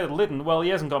cyber-converted Lytton, well, he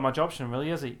hasn't got much option, really,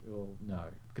 has he? Well, no.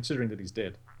 Considering that he's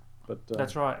dead. But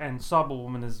that's right. And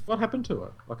Cyberwoman is... What happened to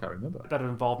her? I can't remember. That would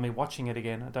involve me watching it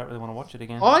again. I don't really want to watch it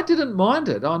again. I didn't mind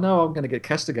it. I know I'm going to get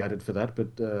castigated for that,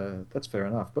 but that's fair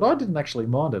enough. But I didn't actually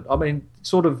mind it. I mean,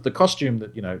 sort of the costume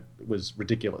that, was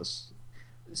ridiculous.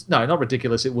 No, not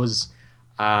ridiculous. It was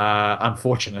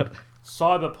unfortunate.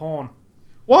 Cyber porn.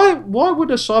 Why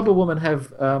would a Cyberwoman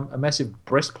have a massive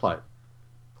breastplate?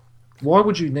 Why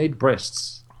would you need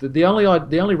breasts? The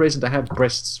only reason to have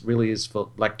breasts really is for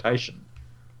lactation.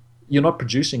 You're not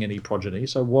producing any progeny,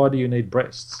 so why do you need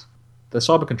breasts? The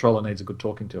Cyber Controller needs a good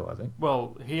talking to, I think.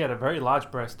 Well, he had a very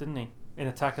large breast, didn't he? In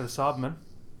Attack of the Cybermen.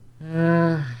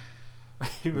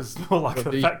 He was more like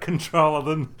a fat controller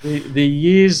than... The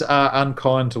years are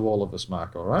unkind to all of us,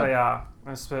 Mark, all right? They are,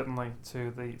 most certainly,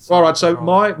 to the... All right, so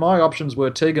my options were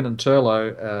Tegan and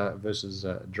Turlough versus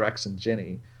Drax and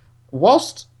Jenny.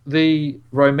 Whilst the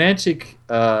romantic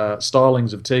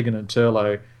stylings of Tegan and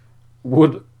Turlough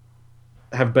would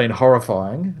have been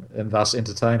horrifying and thus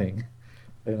entertaining,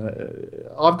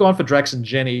 I've gone for Drax and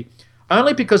Jenny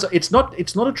only because it's not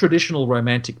a traditional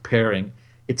romantic pairing.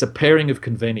 It's a pairing of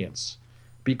convenience,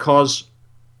 because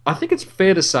I think it's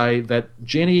fair to say that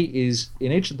Jenny is,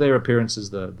 in each of their appearances,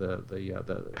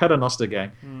 the Paternoster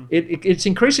gang. It's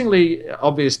increasingly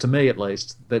obvious to me, at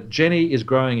least, that Jenny is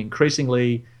growing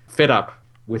increasingly fed up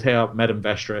with how Madame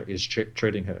Vastra is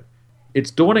treating her.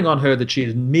 It's dawning on her that she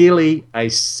is merely a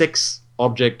sex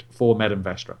object for Madame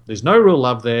Vastra. There's no real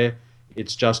love there.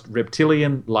 It's just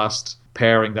reptilian lust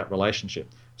powering that relationship.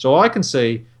 So I can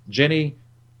see Jenny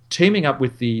teaming up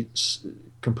with the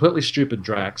completely stupid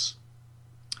Drax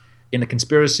in a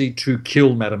conspiracy to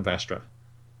kill Madame Vastra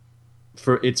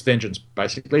for its vengeance,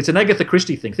 basically. It's an Agatha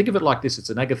Christie thing. Think of it like this.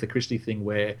 It's an Agatha Christie thing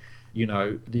where,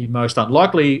 the most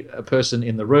unlikely person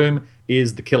in the room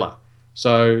is the killer.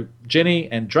 So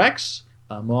Jenny and Drax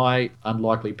are my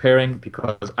unlikely pairing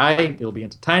because A, it'll be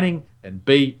entertaining, and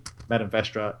B, Madame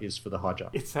Vastra is for the high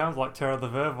jump. It sounds like Terror the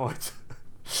Vervoid.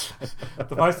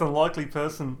 The most unlikely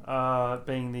person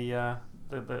being the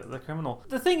the criminal.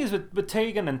 The thing is with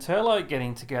Tegan and Turlough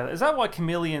getting together, is that why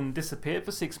Chameleon disappeared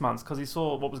for 6 months? Because he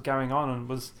saw what was going on and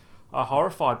was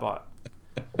horrified by it.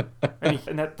 And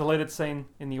in that deleted scene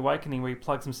in The Awakening where he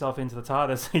plugs himself into the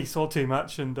TARDIS, he saw too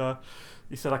much and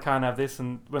he said, I can't have this,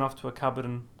 and went off to a cupboard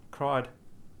and cried.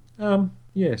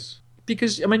 Yes.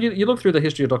 Because, I mean, you look through the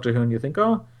history of Doctor Who and you think,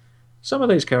 oh, some of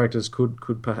these characters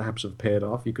could perhaps have paired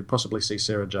off. You could possibly see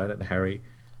Sarah Jane and Harry.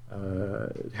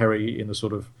 Harry in the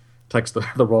sort of takes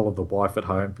the role of the wife at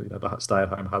home, the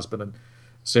stay-at-home husband, and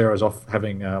Sarah's off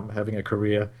having a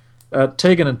career.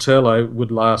 Tegan and Turlough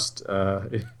would last 3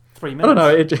 minutes. I don't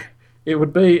know. It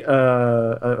would be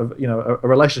a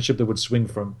relationship that would swing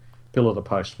from pillar to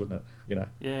post, wouldn't it?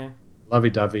 Yeah.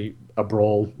 Lovey-dovey, a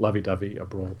brawl. Lovey-dovey, a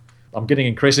brawl. I'm getting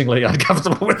increasingly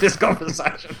uncomfortable with this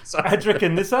conversation. So. Adric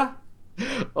and Nyssa?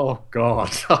 Oh, God.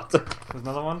 There's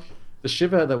another one? The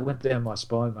shiver that went down my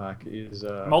spine, Mark, is...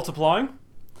 multiplying?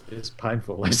 It's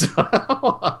painful.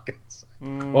 All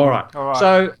right.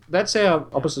 So that's our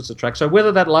opposites attract. So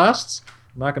whether that lasts,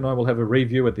 Mark and I will have a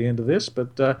review at the end of this.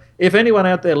 But if anyone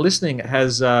out there listening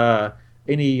has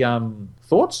any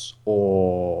thoughts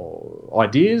or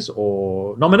ideas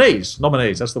or nominees,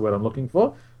 that's the word I'm looking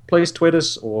for, please tweet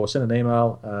us or send an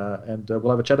email and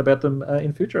we'll have a chat about them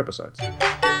in future episodes.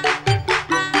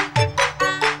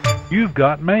 You've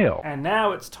got mail. And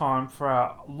now it's time for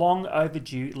our long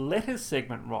overdue letters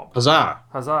segment, Rob.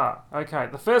 Huzzah. Okay,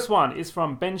 the first one is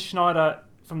from Ben Schneider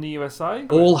from the USA.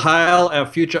 All hail our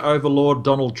future overlord,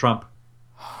 Donald Trump.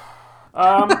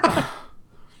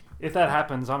 If that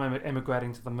happens, I'm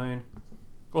emigrating to the moon.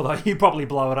 Although you probably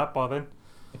blow it up by then.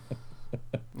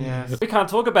 Yes. We can't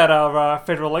talk about our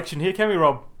federal election here, can we,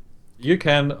 Rob? You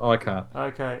can, I can't.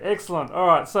 Okay, excellent. All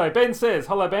right, so Ben says,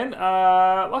 hello, Ben.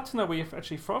 I'd like to know where you're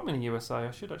actually from in the USA.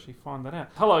 I should actually find that out.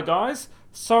 Hello, guys.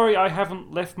 Sorry I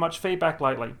haven't left much feedback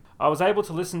lately. I was able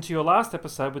to listen to your last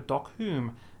episode with Doc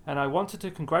Hume, and I wanted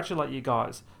to congratulate you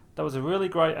guys. That was a really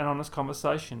great and honest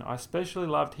conversation. I especially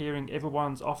loved hearing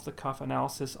everyone's off-the-cuff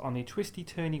analysis on the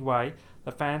twisty-turny way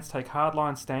that fans take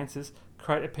hardline stances,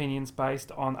 create opinions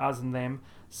based on us and them,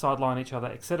 sideline each other,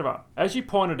 etc. As you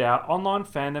pointed out, online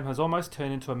fandom has almost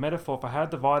turned into a metaphor for how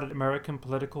divided American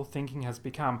political thinking has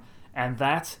become, and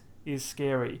that is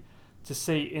scary to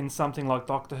see in something like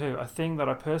Doctor Who, a thing that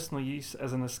I personally use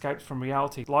as an escape from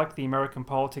reality, like the American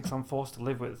politics I'm forced to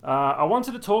live with. I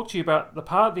wanted to talk to you about the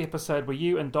part of the episode where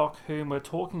you and Doc Who were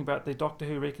talking about the Doctor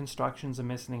Who reconstructions and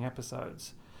missing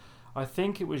episodes. I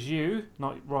think it was you,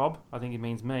 not Rob, I think it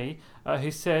means me,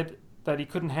 who said that he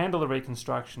couldn't handle the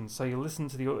reconstructions, so you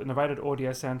listened to the narrated audio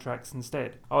soundtracks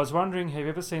instead. I was wondering, have you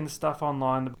ever seen the stuff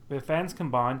online where fans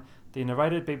combine the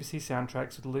narrated BBC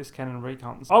soundtracks with the loose cannon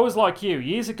recons? I was like you.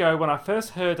 Years ago, when I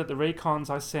first heard that the recons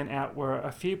I sent out were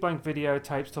a few blank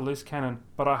videotapes to loose cannon,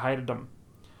 but I hated them.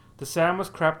 The sound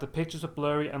was crap, the pictures were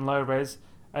blurry and low res,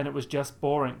 and it was just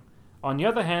boring. On the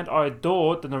other hand, I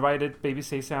adored the narrated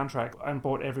BBC soundtrack and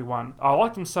bought every one. I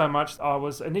liked them so much I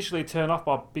was initially turned off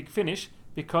by Big Finish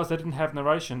because they didn't have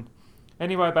narration.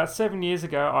 Anyway, about 7 years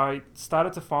ago, I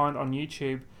started to find on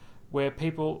YouTube where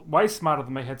people way smarter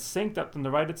than me had synced up the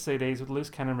narrated CDs with loose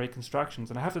cannon reconstructions,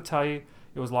 and I have to tell you,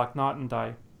 it was like night and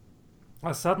day.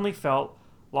 I suddenly felt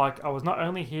like I was not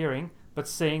only hearing, but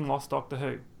seeing Lost Doctor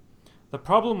Who. The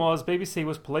problem was BBC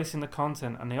was policing the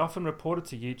content, and they often reported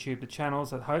to YouTube the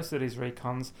channels that hosted these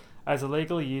recons as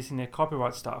illegally using their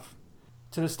copyright stuff.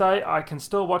 To this day, I can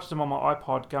still watch them on my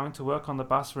iPod going to work on the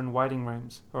bus or in waiting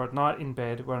rooms, or at night in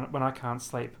bed when I can't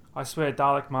sleep. I swear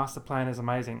Dalek Master Plan is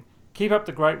amazing. Keep up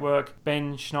the great work,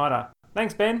 Ben Schneider.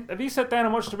 Thanks, Ben. Have you sat down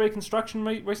and watched a reconstruction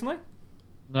recently?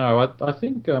 No, I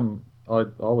think I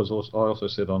also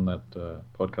said on that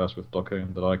podcast with Doc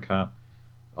Hume that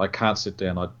I can't sit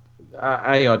down.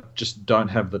 I just don't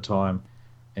have the time,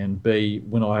 and B,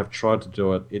 when I have tried to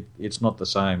do it, it's not the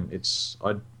same.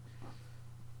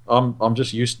 I'm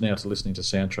just used now to listening to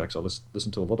soundtracks. I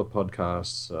listen to a lot of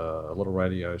podcasts, a lot of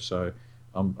radio, so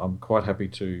I'm quite happy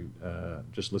to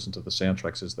just listen to the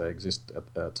soundtracks as they exist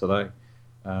today.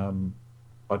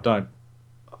 I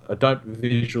don't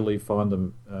visually find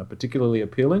them particularly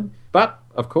appealing, but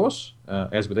of course,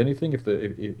 as with anything,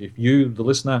 if you, the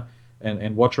listener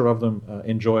and watcher of them,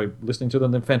 enjoy listening to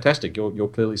them, then fantastic. You're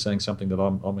clearly saying something that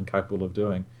I'm incapable of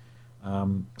doing.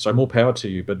 So more power to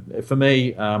you. But for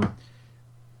me,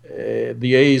 the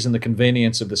ease and the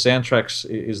convenience of the soundtracks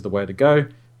is the way to go.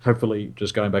 Hopefully,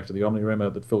 just going back to the Omni rumor,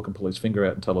 that Phil can pull his finger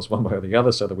out and tell us one way or the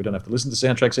other so that we don't have to listen to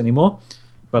soundtracks anymore.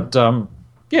 But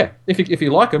yeah, if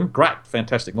you like them, great,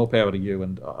 fantastic, more power to you,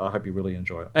 and I hope you really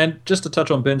enjoy it. And just to touch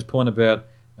on Ben's point about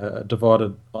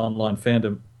divided online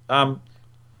fandom,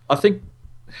 I think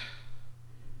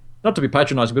not to be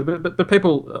patronising, but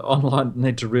people online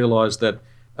need to realise that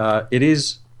it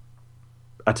is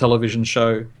a television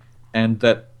show, and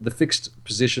that the fixed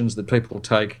positions that people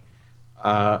take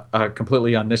are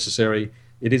completely unnecessary.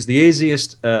 It is the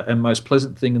easiest and most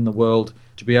pleasant thing in the world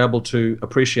to be able to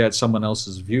appreciate someone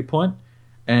else's viewpoint,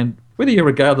 and whether you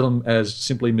regard them as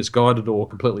simply misguided or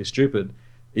completely stupid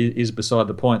is beside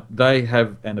the point. They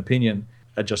have an opinion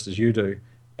just as you do,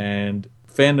 and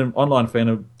online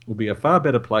fandom will be a far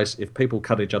better place if people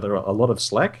cut each other a lot of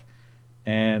slack.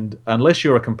 And unless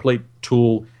you're a complete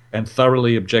tool and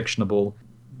thoroughly objectionable,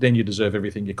 then you deserve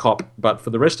everything you cop. But for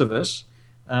the rest of us,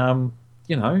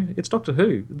 it's Doctor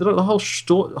Who. The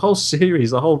whole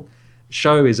series, the whole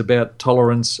show is about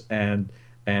tolerance and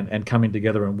coming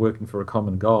together and working for a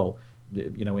common goal,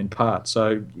 in part.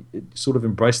 So sort of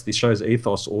embrace the show's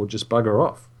ethos or just bugger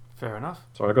off. Fair enough.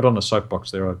 Sorry, I got on a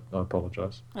soapbox there. I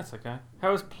apologise. That's okay.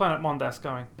 How is Planet Mondas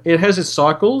going? It has its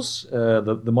cycles.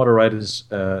 The moderators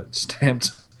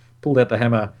pulled out the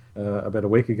hammer about a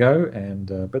week ago,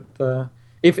 but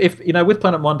if with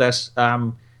Planet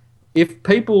Mondas, if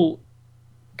people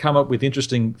come up with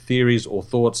interesting theories or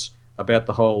thoughts about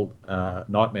the whole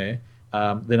nightmare,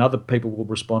 then other people will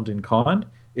respond in kind.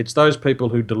 It's those people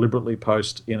who deliberately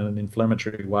post in an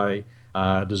inflammatory way,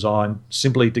 designed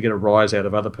simply to get a rise out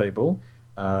of other people,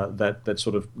 that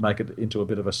sort of make it into a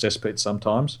bit of a cesspit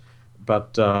sometimes.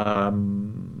 But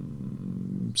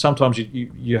sometimes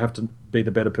you have to be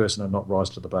the better person and not rise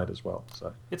to the bait as well.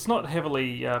 So it's not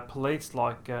heavily policed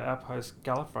like Outpost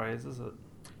Gallifrey is it?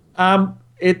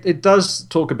 It does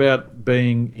talk about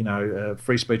being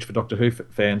free speech for Doctor Who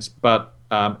fans, but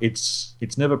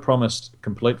it's never promised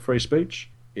complete free speech.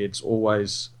 It's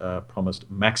always promised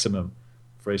maximum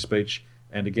free speech.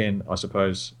 And again, I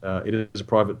suppose it is a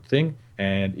private thing,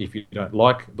 and if you don't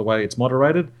like the way it's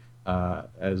moderated,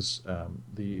 as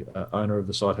the owner of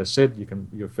the site has said,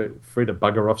 you're free to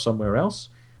bugger off somewhere else.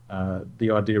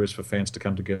 The idea is for fans to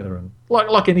come together and,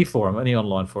 like any forum, any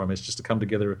online forum, is just to come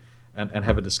together and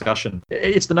have a discussion.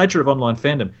 It's the nature of online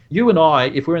fandom. You and I,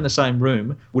 if we're in the same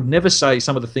room, would never say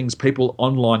some of the things people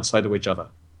online say to each other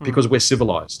because we're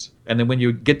civilized. And then when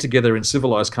you get together in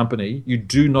civilized company, you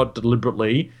do not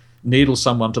deliberately needle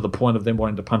someone to the point of them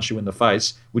wanting to punch you in the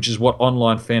face, which is what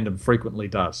online fandom frequently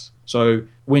does. So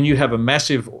when you have a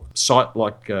massive site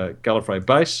like Gallifrey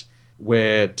Base,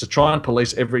 where to try and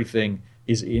police everything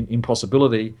is an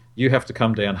impossibility, you have to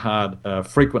come down hard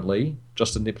frequently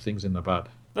just to nip things in the bud.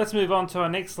 Let's move on to our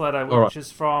next letter, which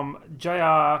is from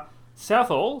J.R.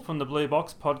 Southall from the Blue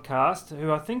Box podcast,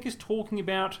 who I think is talking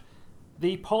about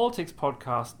the politics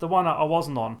podcast, the one I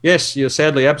wasn't on. Yes, you're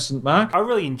sadly absent, Mark. I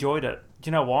really enjoyed it. Do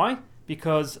you know why?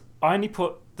 Because I only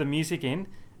put the music in,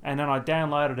 and then I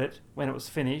downloaded it when it was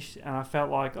finished, and I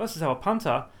felt like, this is how a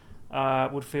punter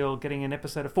would feel getting an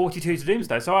episode of 42 to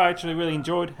Doomsday. So I actually really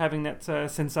enjoyed having that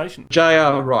sensation.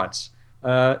 J.R. writes,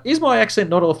 is my accent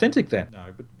not authentic then? No,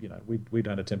 but we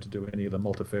don't attempt to do any of the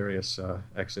multifarious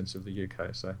accents of the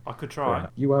UK. So I could try.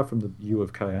 You are from the U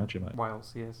of K, aren't you, mate?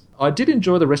 Wales, yes. I did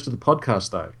enjoy the rest of the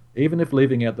podcast, though, even if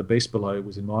leaving out the beast below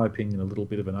was, in my opinion, a little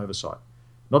bit of an oversight.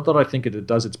 Not that I think it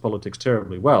does its politics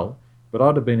terribly well, but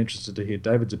I'd have been interested to hear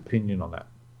David's opinion on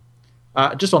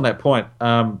that. Just on that point,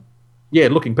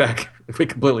 looking back, we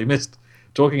completely missed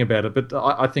talking about it, but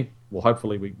I think, well,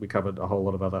 hopefully we covered a whole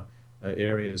lot of other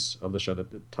areas of the show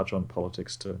that touch on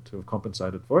politics to have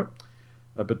compensated for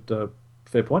it. But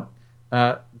fair point.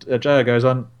 JR goes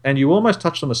on, and you almost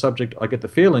touched on the subject I get the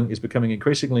feeling is becoming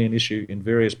increasingly an issue in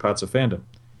various parts of fandom,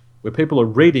 where people are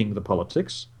reading the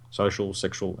politics, social,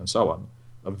 sexual, and so on,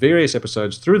 of various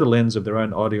episodes through the lens of their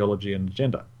own ideology and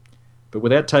agenda, but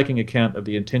without taking account of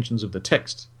the intentions of the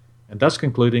text, and thus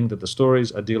concluding that the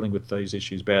stories are dealing with these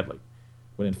issues badly,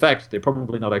 when in fact they're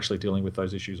probably not actually dealing with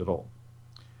those issues at all.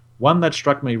 One that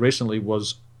struck me recently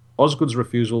was Osgood's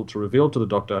refusal to reveal to the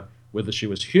Doctor whether she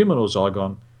was human or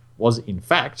Zygon was in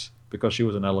fact because she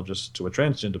was analogous to a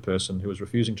transgender person who was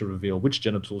refusing to reveal which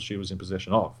genitals she was in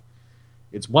possession of.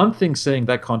 It's one thing seeing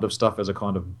that kind of stuff as a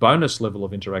kind of bonus level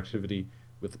of interactivity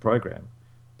with the program,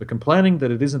 but complaining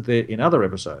that it isn't there in other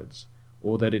episodes,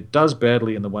 or that it does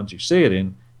badly in the ones you see it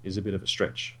in, is a bit of a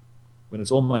stretch, when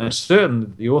it's almost certain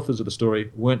that the authors of the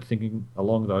story weren't thinking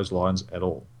along those lines at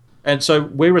all. And so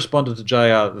we responded to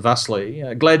JR thusly,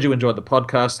 glad you enjoyed the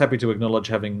podcast, happy to acknowledge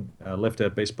having left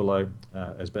out Beast Below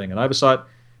as being an oversight,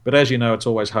 but as you know, it's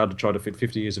always hard to try to fit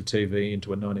 50 years of TV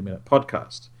into a 90-minute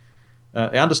podcast.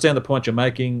 I understand the point you're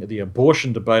making. The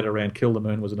abortion debate around Kill the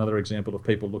Moon was another example of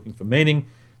people looking for meaning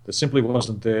that simply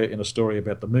wasn't there in a story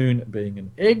about the moon being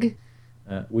an egg.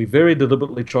 We very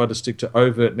deliberately tried to stick to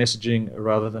overt messaging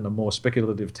rather than a more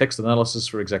speculative text analysis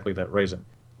for exactly that reason.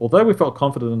 although we felt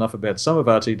confident enough about some of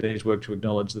RTD's work to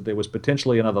acknowledge that there was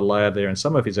potentially another layer there in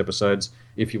some of his episodes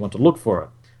if you want to look for it.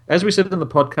 As we said in the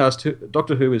podcast,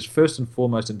 Doctor Who is first and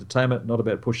foremost entertainment, not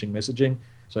about pushing messaging.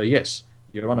 So yes,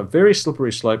 you're on a very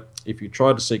slippery slope if you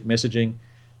try to seek messaging,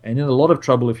 and in a lot of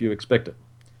trouble if you expect it.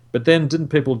 But then, didn't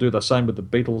people do the same with the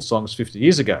Beatles songs 50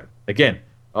 years ago? Again,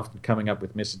 often coming up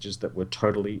with messages that were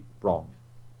totally wrong.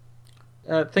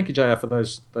 Thank you, JR, for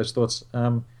those thoughts.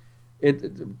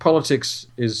 Politics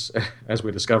is, as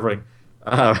we're discovering,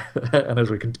 and as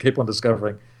we can keep on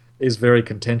discovering, is very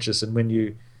contentious. And when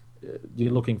you're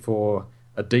looking for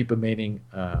a deeper meaning,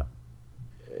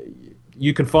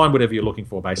 you can find whatever you're looking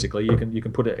for. Basically, you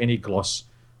can put any gloss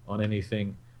on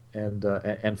anything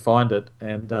and find it,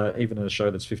 and even in a show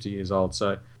that's 50 years old.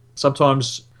 So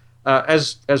sometimes,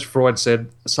 as Freud said,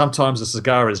 sometimes a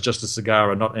cigar is just a cigar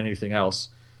and not anything else.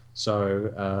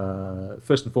 So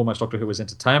first and foremost, Doctor Who is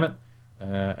entertainment,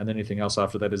 and anything else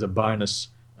after that is a bonus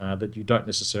that you don't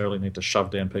necessarily need to shove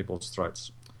down people's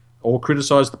throats or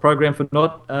criticise the program for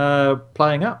not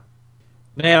playing up.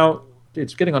 Now,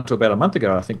 it's getting on to about a month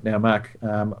ago, I think now, Mark.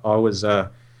 I was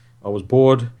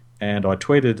bored, and I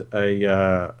tweeted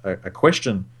a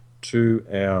question to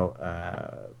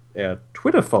our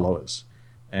Twitter followers,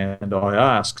 and I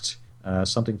asked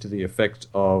something to the effect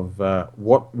of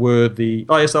what were the...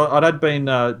 Oh, yes, I'd been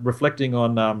reflecting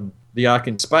on the Ark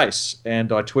in Space,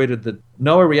 and I tweeted that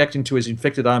Noah reacting to his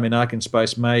infected arm in Ark in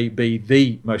Space may be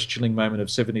the most chilling moment of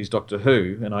 70s Doctor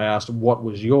Who, and I asked what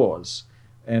was yours.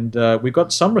 And we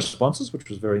got some responses, which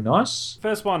was very nice.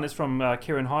 First one is from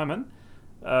Kieran Hyman,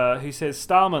 who says,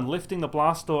 Starman lifting the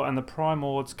blast door and the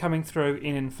Primords coming through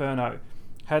in Inferno.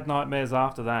 Had nightmares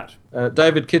after that.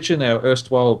 David Kitchen, our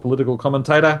erstwhile political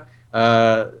commentator,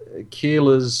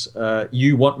 Keeler's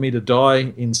You Want Me to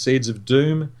Die in Seeds of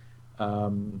Doom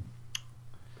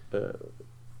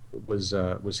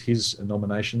was his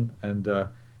nomination, and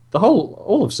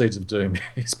all of Seeds of Doom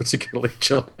is particularly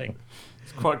chilling.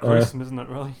 It's quite gruesome, isn't it?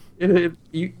 Really.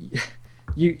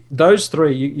 Those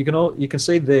three, you can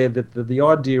see there that the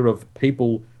idea of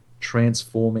people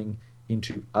transforming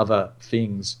into other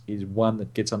things is one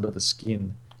that gets under the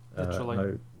skin. Literally.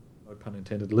 No pun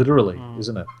intended. Literally,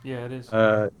 isn't it? Yeah, it is.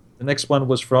 The next one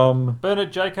was from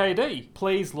Bernard JKD.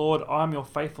 Please, Lord, I am your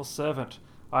faithful servant.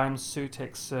 I am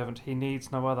Sutek's servant. He needs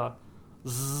no other.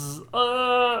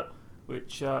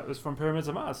 Which was from Pyramids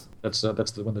of Mars. That's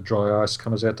when the dry ice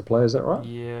comes out to play. Is that right?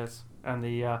 Yes, and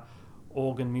the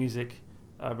organ music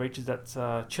reaches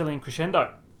that chilling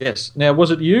crescendo. Yes. Now,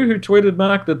 was it you who tweeted,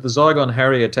 Mark, that the Zygon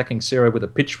Harry attacking Sarah with a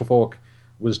pitchfork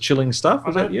was chilling stuff?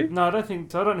 Was that you? No, I don't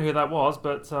think so. I don't know who that was,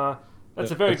 but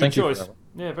that's a very good choice.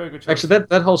 Yeah, very good choice. Actually,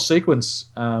 that whole sequence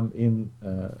in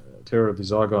Terror of the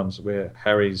Zygons, where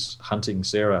Harry's hunting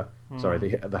Sarah, sorry,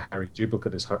 the Harry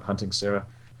duplicate is hunting Sarah,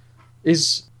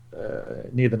 is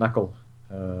near the knuckle.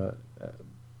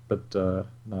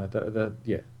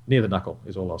 Near the knuckle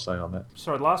is all I'll say on that.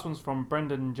 Sorry, the last one's from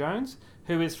Brendan Jones,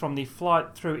 who is from the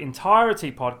Flight Through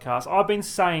Entirety podcast. I've been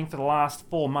saying for the last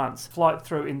 4 months, Flight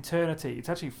Through Eternity. It's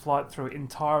actually Flight Through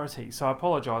Entirety, so I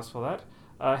apologise for that.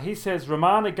 He says,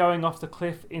 Romana going off the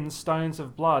cliff in Stones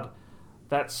of Blood.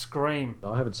 That scream.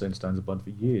 I haven't seen Stones of Blood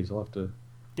for years. I'll have to...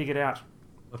 dig it out.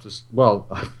 Well,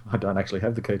 I don't actually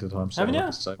have the key to time. So haven't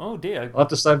you? Oh, dear. I'll have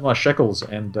to save my shekels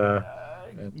and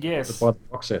yes. buy the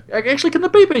box set. Actually, can the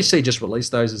BBC just release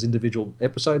those as individual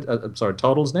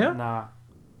titles now? Nah.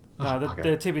 No,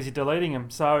 they're too busy deleting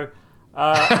them. So,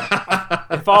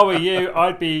 if I were you,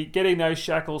 I'd be getting those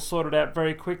shackles sorted out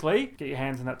very quickly. Get your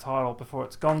hands on that title before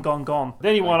it's gone. The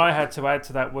only one I had to add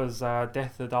to that was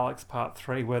Death of the Daleks Part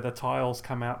 3, where the tiles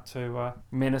come out to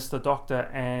menace the Doctor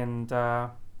and the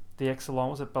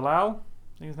Exelon. Was it Bilal?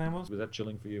 I think his name was. Was that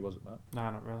chilling for you, was it, Mark?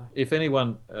 No, not really. If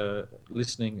anyone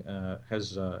listening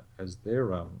has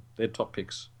their top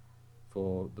picks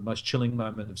for the most chilling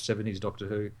moment of 70s Doctor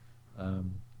Who,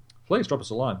 please drop us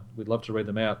a line. We'd love to read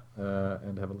them out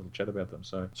and have a little chat about them.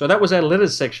 So that was our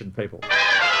letters section, people.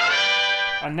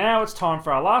 And now it's time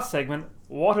for our last segment.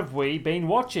 What have we been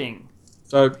watching?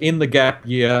 So in the gap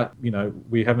year,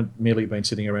 we haven't merely been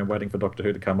sitting around waiting for Doctor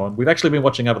Who to come on. We've actually been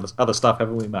watching other stuff,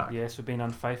 haven't we, Mark? Yes, we've been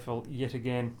unfaithful yet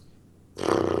again.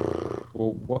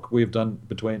 Well, what we've done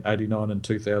between 89 and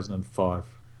 2005,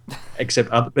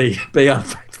 except be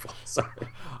unfaithful. Sorry.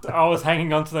 I was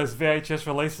hanging on to those VHS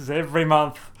releases every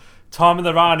month. Time of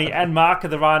the Rani and Mark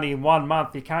of the Rani in 1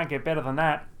 month. You can't get better than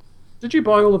that. Did you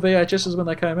buy all the VHSs when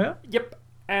they came out? Yep.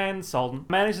 and sold them.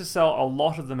 Managed to sell a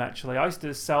lot of them, actually. I used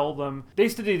to sell them. They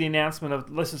used to do the announcement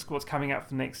of, this is what's coming up for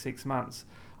the next 6 months.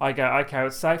 I go, okay,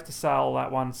 it's safe to sell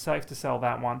that one, safe to sell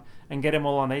that one, and get them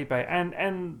all on eBay.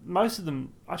 And most of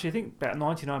them, actually, I think about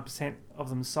 99% of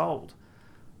them sold.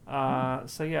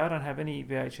 So yeah, I don't have any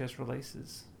VHS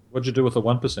releases. What'd you do with the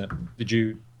 1%? Did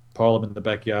you pile them in the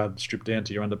backyard, strip down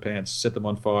to your underpants, set them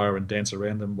on fire, and dance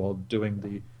around them while doing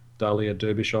the Dahlia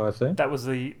Derbyshire thing? That was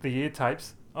the ear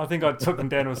tapes. I think I took them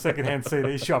down to a second-hand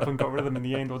CD shop and got rid of them in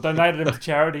the end, or donated them to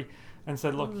charity and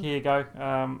said, look, here you go.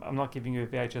 I'm not giving you a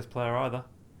VHS player either.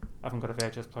 I haven't got a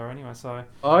VHS player anyway, so...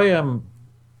 I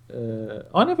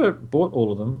never bought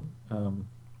all of them.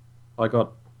 I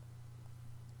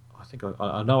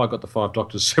know I got the Five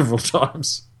Doctors several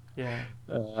times. Yeah.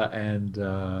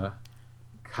 And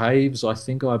Caves, I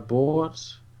think I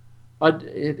bought.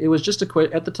 It was just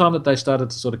at the time that they started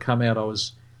to sort of come out, I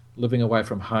was living away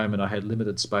from home and I had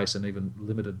limited space and even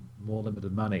more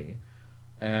limited money.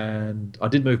 And I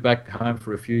did move back home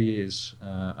for a few years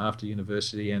after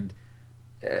university, and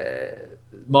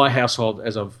my household,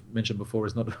 as I've mentioned before,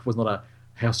 was not a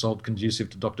household conducive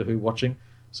to Doctor Who watching.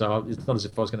 So it's not as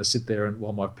if I was going to sit there and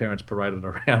while my parents paraded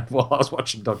around while I was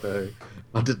watching Doctor Who.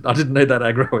 I didn't need that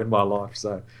aggro in my life.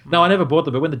 So no, I never bought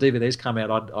them. But when the DVDs come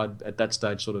out, I at that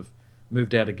stage sort of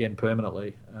moved out again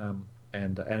permanently,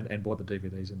 and bought the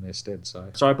DVDs in their stead.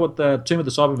 So I bought the Tomb of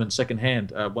the Cybermen second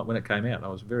hand when it came out. I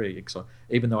was very excited,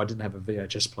 even though I didn't have a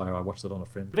VHS player. I watched it on a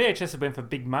friend. VHS had been for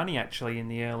big money actually in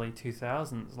the early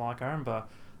 2000s. Like I remember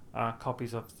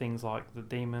copies of things like the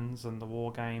Demons and the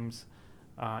War Games.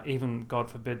 Even, God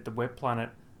forbid, the Web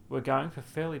Planet were going for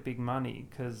fairly big money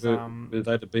because... were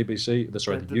they the BBC,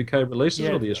 the UK releases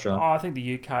or the Australian? I think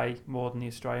the UK more than the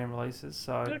Australian releases.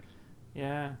 So,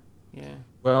 yeah.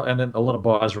 Well, and then a lot of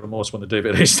buyer's remorse when the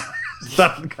DVDs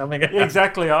started coming out. Yeah,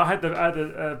 exactly. I had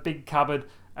a big cupboard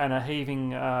and a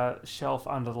heaving shelf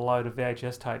under the load of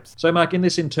VHS tapes. So, Mark, in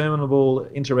this interminable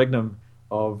interregnum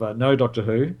of no Doctor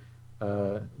Who,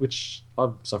 which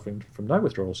I'm suffering from no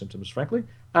withdrawal symptoms, frankly.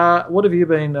 What have you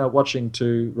been watching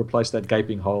to replace that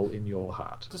gaping hole in your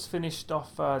heart? Just finished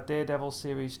off Daredevil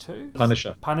Series 2.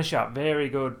 Punisher, very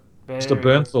good. Mr.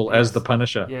 Bernthal as the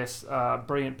Punisher. Yes,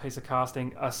 brilliant piece of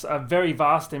casting. A very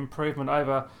vast improvement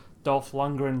over Dolph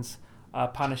Lundgren's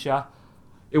Punisher.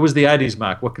 It was the 80s,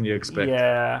 Mark. What can you expect?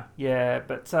 Yeah,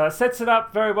 but sets it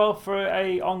up very well for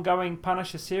a ongoing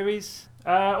Punisher series.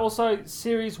 Also,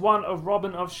 Series 1 of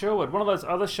Robin of Sherwood. One of those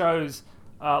other shows,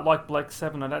 like Black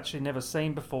 7, I'd actually never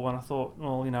seen before, and I thought,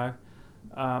 well,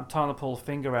 time to pull a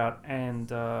finger out. And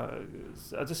I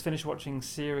just finished watching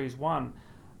Series 1.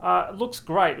 It looks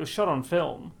great. It was shot on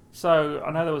film. So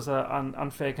I know there was an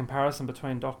unfair comparison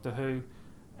between Doctor Who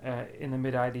in the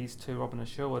mid-80s to Robin of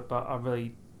Sherwood, but I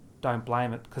really don't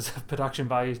blame it because the production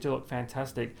values do look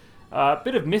fantastic. A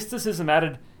bit of mysticism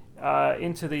added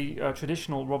into the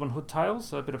traditional Robin Hood tales,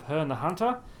 so a bit of Herne the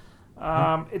Hunter.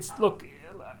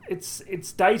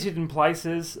 It's dated in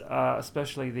places,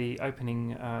 especially the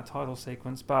opening title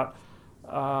sequence, but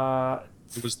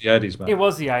it was the 80s, mate. It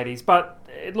was the 80s, but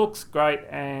it looks great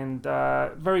and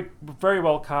very, very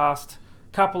well cast.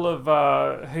 Couple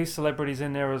of Who celebrities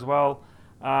in there as well.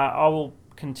 I will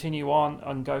continue on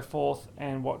and go forth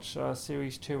and watch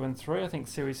Series 2 and 3. I think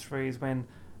Series 3 is when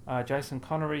Jason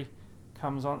Connery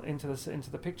comes on into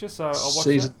the picture, so I'll watch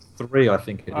Season 3, I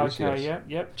think it is. Okay, yes.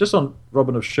 yep. Just on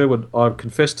Robin of Sherwood, I've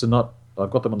confessed to not.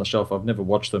 I've got them on the shelf. I've never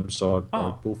watched them, so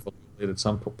I will follow it at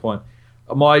some point.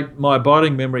 My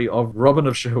abiding memory of Robin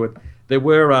of Sherwood, there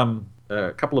were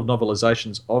a couple of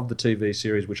novelizations of the TV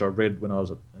series which I read when I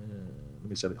was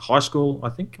at high school, I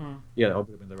think. Yeah, I would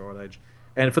have been the right age.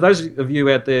 And for those of you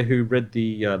out there who read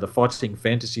the fighting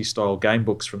fantasy style game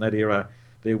books from that era,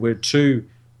 there were two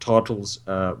titles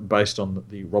based on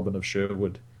the Robin of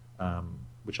Sherwood,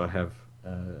 which I have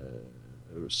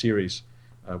series,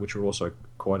 which were also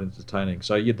quite entertaining.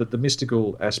 So yeah, the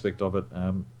mystical aspect of it,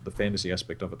 the fantasy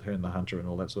aspect of it, Herne the Hunter and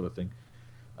all that sort of thing,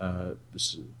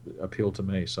 appealed to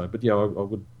me. So, but yeah, I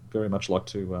would very much like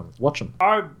to watch them.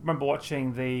 I remember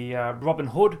watching the Robin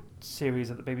Hood series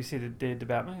that the BBC did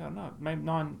about maybe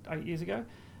 9-8 years ago,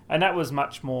 and that was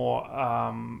much more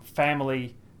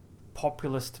family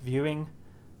populist viewing.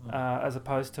 As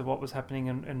opposed to what was happening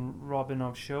in Robin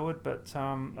of Sherwood, but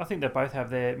I think they both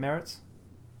have their merits.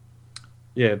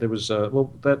 Yeah, there was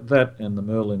that and the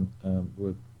Merlin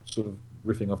were sort of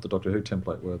riffing off the Doctor Who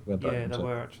template, weren't they? Yeah, they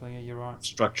were actually. Yeah, you're right.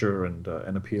 Structure and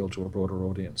appeal to a broader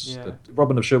audience. Yeah. That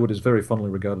Robin of Sherwood is very fondly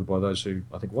regarded by those who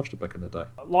I think watched it back in the day.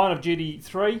 Line of Duty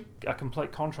 3, a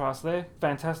complete contrast there.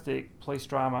 Fantastic police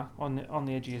drama on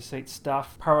the edge of your seat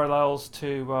stuff. Parallels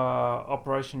to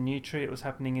Operation Nutri. It was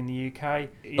happening in the UK.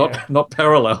 Yeah. Not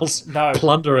parallels. No,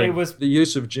 plundering. it was the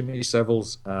use of Jimmy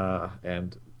Savile's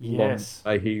and Yes.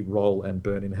 Long may he roll and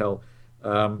burn in hell.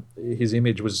 His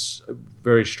image was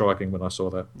very striking when I saw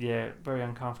that. Yeah, very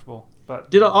uncomfortable.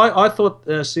 But I thought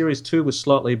Series 2 was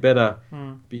slightly better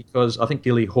because I think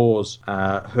Gilly Hawes,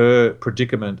 her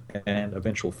predicament and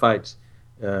eventual fate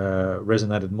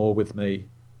resonated more with me.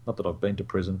 Not that I've been to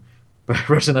prison, but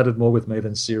resonated more with me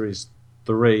than Series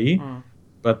 3.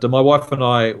 But my wife and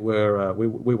I were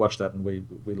we watched that and we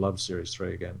loved Series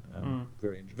 3 again.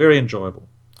 Very very enjoyable.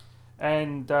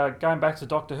 And going back to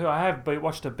Doctor Who, I have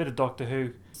watched a bit of Doctor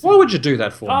Who. Why would you do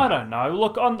that for I me? don't know.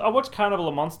 Look, I watched Carnival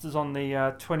of Monsters on the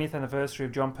 20th anniversary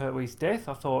of John Pertwee's death.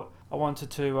 I thought I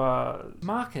wanted to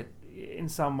mark it in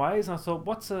some ways. And I thought,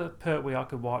 what's a Pertwee I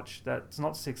could watch that's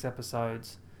not 6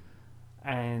 episodes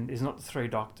and is not the 3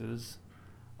 Doctors?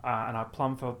 And I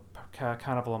plumbed for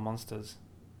Carnival of Monsters.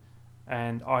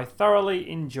 And I thoroughly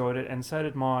enjoyed it, and so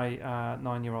did my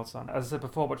 9-year-old son. As I said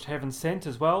before, I watched Heaven Sent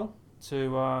as well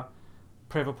to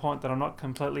prove a point that I'm not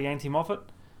completely anti-Moffat.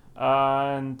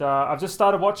 And I've just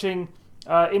started watching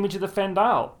Image of the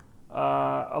Fendale,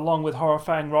 along with Horror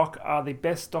Fang Rock, are the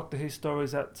best Doctor Who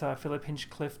stories that Philip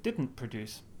Hinchcliffe didn't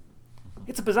produce.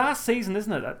 It's a bizarre season,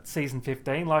 isn't it, at season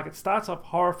 15? Like, it starts off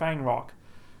Horror Fang Rock,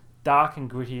 dark and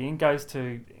gritty, and goes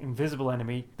to Invisible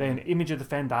Enemy, then Image of the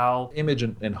Fendale. Image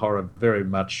and horror very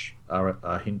much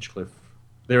are Hinchcliffe.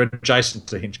 They're adjacent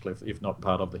to Hinchcliffe, if not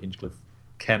part of the Hinchcliffe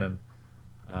canon.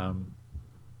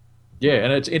 Yeah,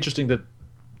 and it's interesting that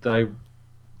they,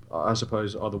 I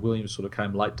suppose, either Williams sort of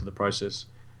came late to the process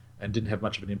and didn't have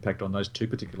much of an impact on those 2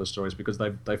 particular stories because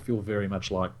they feel very much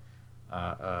like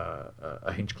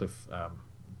a Hinchcliffe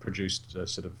produced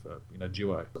sort of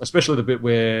duo. Especially the bit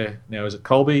where now is it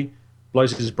Colby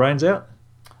blows his brains out?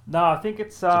 No, I think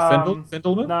it's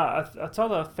Fendelman? No, it's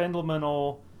either Fendelman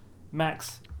or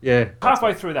Max. Yeah,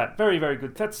 Halfway through that, very very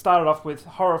good. That started off with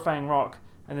Horror Fang Rock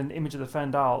and then Image of the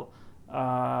Fendale.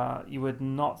 You would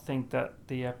not think that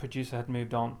the producer had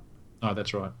moved on. No,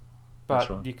 that's right.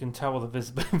 But you can tell with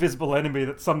the Invisible Enemy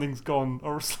that something's gone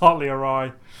or slightly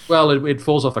awry. Well, it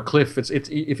falls off a cliff. It's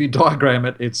if you diagram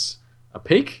it, it's a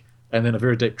peak and then a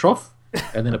very deep trough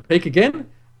and then a peak again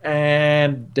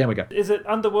and down we go. Is it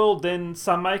Underworld then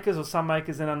Sunmakers or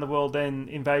Sunmakers then Underworld then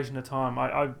Invasion of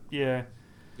Time? Yeah.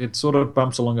 It sort of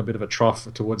bumps along a bit of a trough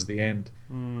towards the end.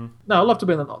 No, I love to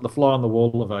be the fly on the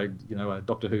wall of a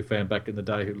Doctor Who fan back in the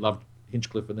day who loved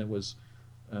Hinchcliffe and then was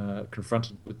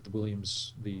confronted with the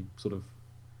Williams, the sort of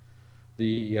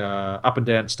the up and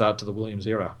down start to the Williams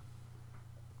era.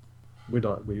 We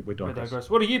digress.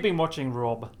 What have you been watching,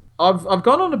 Rob? I've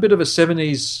gone on a bit of a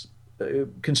 70s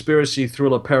conspiracy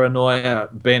thriller paranoia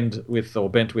bent with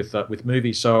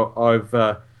movies. So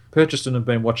I've purchased and have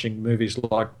been watching movies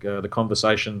like The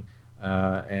Conversation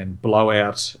and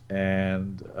Blowout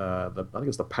and I think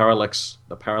it's the Parallax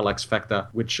Factor,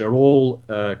 which are all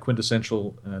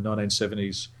quintessential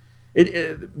 1970s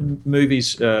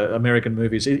movies, American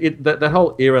movies. That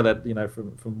whole era that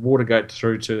from Watergate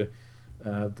through to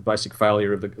the basic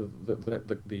failure of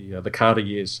the Carter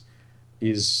years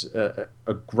is a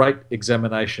great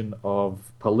examination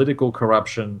of political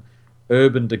corruption,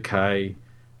 urban decay,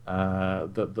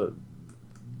 the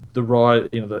rise,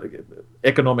 the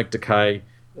economic decay,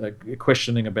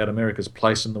 questioning about America's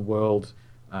place in the world,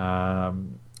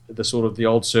 the sort of the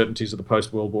old certainties of the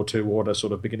post-World War II order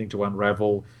sort of beginning to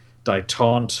unravel,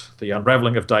 détente, the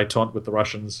unraveling of détente with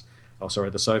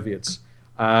the Soviets,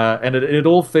 and it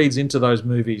all feeds into those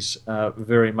movies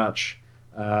very much.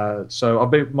 So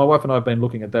my wife and I have been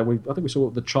looking at that. I think we saw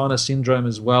the China Syndrome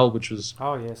as well, which was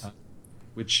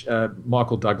which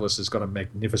Michael Douglas has got a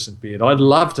magnificent beard. I'd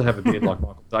love to have a beard like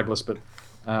Michael Douglas, but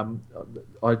my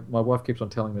wife keeps on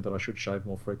telling me that I should shave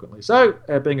more frequently. So,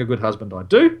 being a good husband, I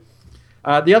do.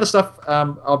 The other stuff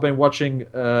I've been watching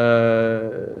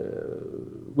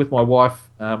with my wife,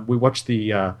 we watched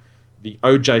the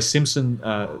O.J. Simpson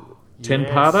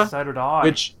 10-parter. Yes, so did I.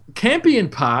 Which campy in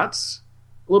parts,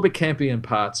 a little bit campy in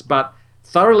parts, but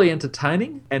thoroughly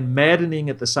entertaining and maddening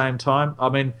at the same time. I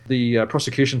mean, the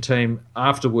prosecution team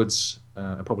afterwards,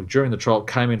 probably during the trial,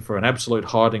 came in for an absolute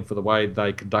hiding for the way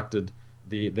they conducted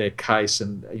their case,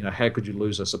 and how could you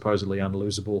lose a supposedly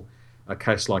unlosable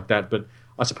case like that? But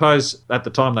I suppose at the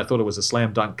time they thought it was a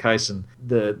slam dunk case, and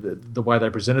the way they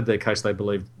presented their case, they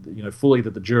believed fully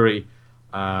that the jury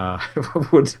uh,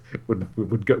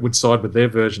 would side with their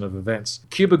version of events.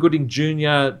 Cuba Gooding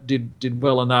Jr. did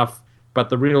well enough, but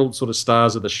the real sort of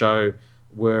stars of the show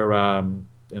were, and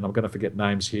I'm going to forget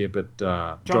names here, but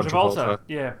John Travolta,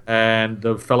 yeah, and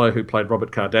the fellow who played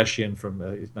Robert Kardashian from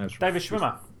his name's David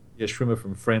Schwimmer. Yeah, Schwimmer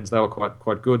from Friends. They were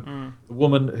quite good. The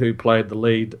woman who played the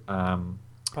lead,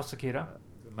 prosecutor,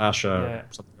 Marsha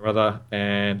something or other,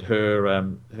 and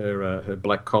her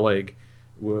black colleague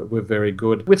were very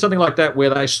good. With something like that, where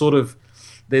they sort of,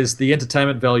 there's the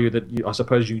entertainment value that I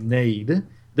suppose you need.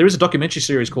 There is a documentary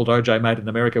series called OJ Made in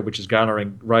America, which is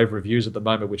garnering rave reviews at the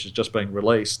moment, which is just being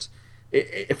released.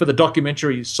 For the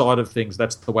documentary side of things,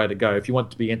 that's the way to go. If you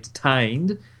want to be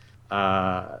entertained,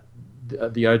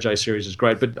 the OJ series is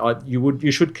great, but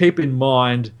you should keep in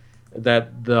mind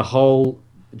that the whole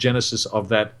genesis of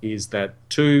that is that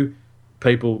two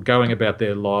people going about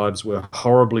their lives were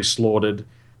horribly slaughtered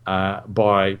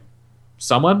by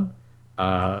someone.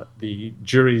 The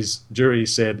jury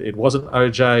said it wasn't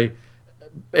OJ.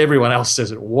 Everyone else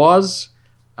says it was.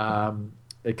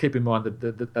 Keep in mind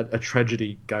that a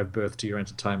tragedy gave birth to your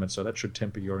entertainment, so that should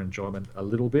temper your enjoyment a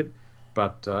little bit.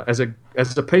 But as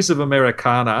a piece of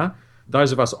Americana,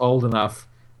 those of us old enough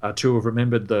to have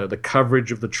remembered the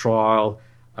coverage of the trial,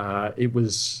 it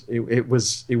was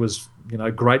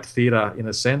great theatre in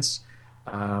a sense,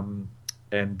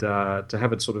 and to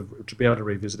have it to be able to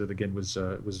revisit it again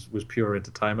was pure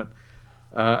entertainment.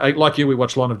 Like you, we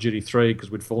watched Line of Duty 3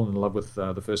 because we'd fallen in love with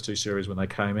the first two series when they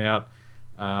came out.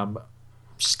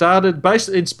 Inspired by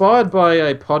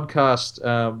a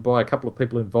podcast by a couple of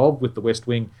people involved with The West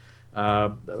Wing.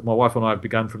 My wife and I have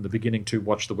begun from the beginning to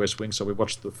watch The West Wing, so we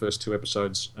watched the first two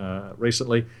episodes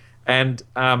recently, and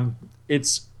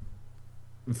it's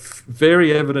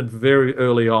very evident very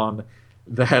early on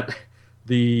that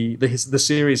the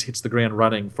series hits the ground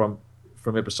running from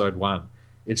episode one.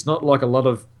 It's not like a lot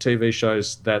of TV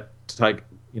shows that take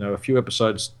a few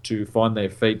episodes to find their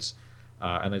feet,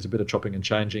 and there's a bit of chopping and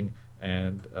changing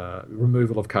and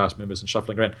removal of cast members and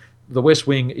shuffling around. The West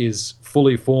Wing is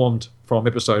fully formed from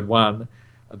episode one.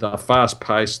 The fast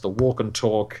pace, the walk and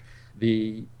talk,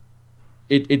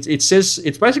 it says,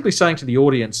 it's basically saying to the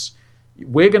audience,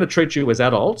 we're going to treat you as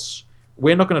adults.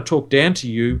 We're not going to talk down to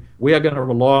you. We are going to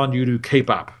rely on you to keep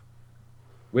up.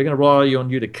 We're going to rely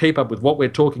on you to keep up with what we're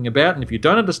talking about. And if you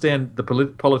don't understand the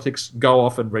politics, go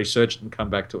off and research it and come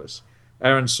back to us.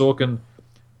 Aaron Sorkin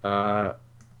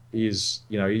he's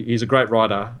a great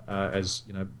writer, as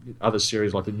other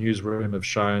series like The Newsroom have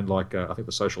shown, like I think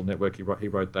The Social Network, he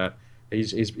wrote that.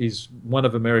 He's one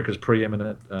of America's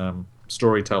preeminent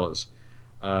storytellers.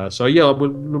 So yeah, we're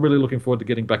really looking forward to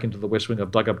getting back into The West Wing.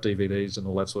 I've dug up DVDs and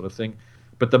all that sort of thing.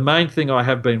 But the main thing I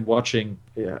have been watching,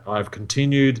 I've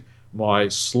continued my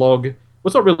slog. Well,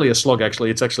 it's not really a slog, actually.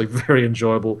 It's actually very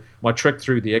enjoyable. My trek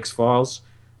through the X-Files.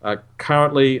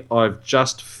 Currently, I've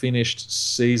just finished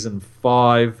season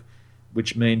 5,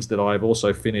 which means that I've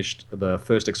also finished the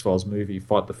first X-Files movie,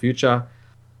 Fight the Future.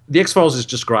 The X-Files is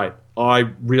just great.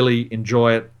 I really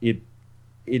enjoy it.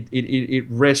 It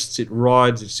rests, it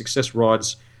rides, its success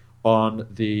rides on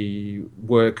the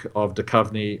work of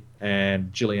Duchovny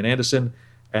and Gillian Anderson.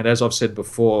 And as I've said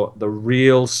before, the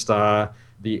real star,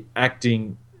 the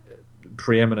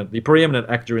preeminent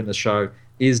actor in the show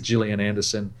is Gillian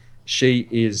Anderson. She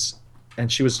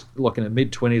was like in her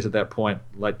mid-20s at that point,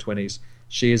 late 20s.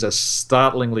 She is a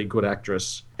startlingly good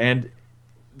actress. And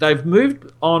they've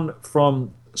moved on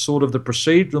from sort of the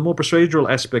more procedural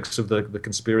aspects of the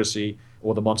conspiracy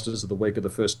or the monsters of the week of the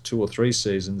first 2 or 3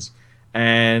 seasons,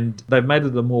 and they've made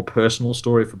it a more personal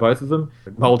story for both of them.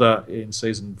 Mulder in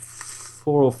season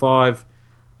 4 or 5,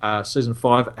 season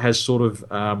 5 has sort of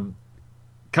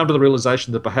come to the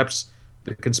realization that perhaps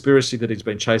the conspiracy that he's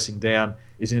been chasing down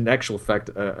is in actual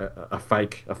fact a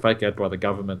fake out by the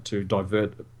government to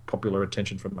divert popular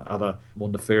attention from other more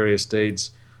nefarious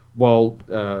deeds. While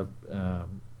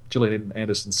Gillian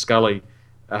Anderson Scully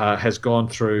has gone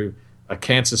through a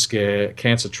cancer scare,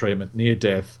 cancer treatment, near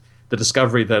death, the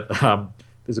discovery that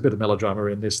there's a bit of melodrama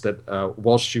in this, that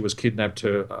whilst she was kidnapped,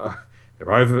 her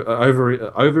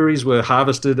ovaries were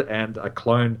harvested and a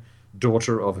clone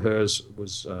daughter of hers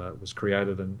was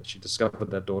created, and she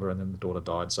discovered that daughter, and then the daughter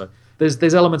died. So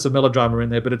there's elements of melodrama in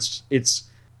there, but it's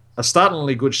a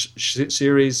startlingly good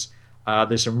series.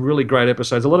 There's some really great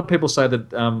episodes. A lot of people say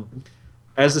that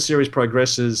as the series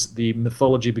progresses, the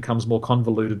mythology becomes more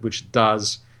convoluted, which it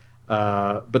does,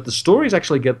 but the stories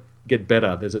actually get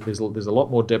better. There's a lot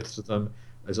more depth to them.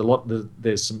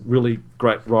 There's some really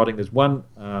great writing. There's one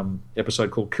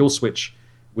episode called Kill Switch,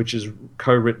 which is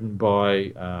co-written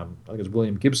by I think it's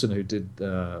William Gibson, who did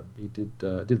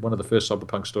one of the first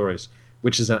cyberpunk stories,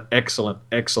 which is an excellent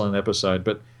episode.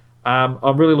 But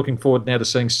I'm really looking forward now to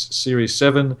seeing Series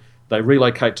 7. They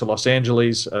relocate to Los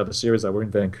Angeles. The series, they were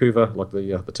in Vancouver, like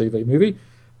the TV movie.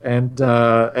 And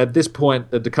at this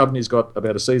point, Duchovny's got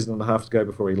about a season and a half to go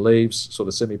before he leaves, sort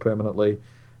of semi-permanently.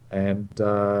 And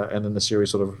then the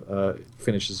series sort of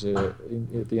finishes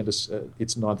at the end of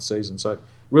its 9th season. So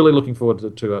really looking forward to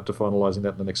finalising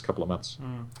that in the next couple of months.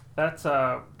 That's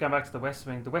going back to the West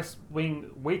Wing. The West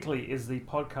Wing Weekly is the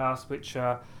podcast which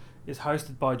is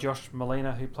hosted by Josh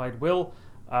Molina, who played Will.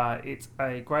 It's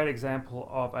a great example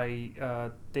of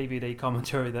a DVD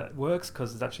commentary that works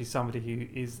because it's actually somebody who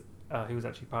was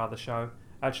actually part of the show.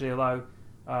 Actually, although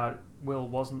Will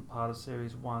wasn't part of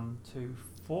series 1, 2,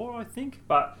 4, I think,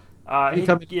 but he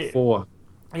came in 4.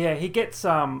 Yeah, he gets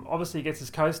obviously he gets his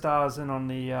co-stars in on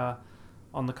the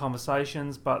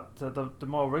conversations, but the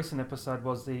more recent episode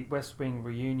was the West Wing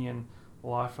reunion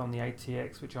live from the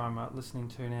ATX, which I'm listening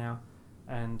to now,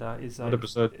 and is what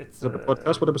episode? Is it a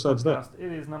podcast? What episode is that?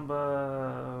 It is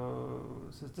number.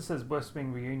 This says West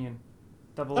Wing reunion,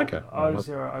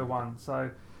 0001.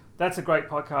 So that's a great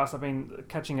podcast. I've been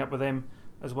catching up with them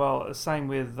as well. Same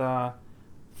with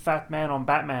Fat Man on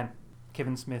Batman,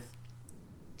 Kevin Smith.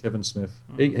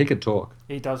 He can talk.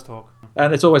 He does talk,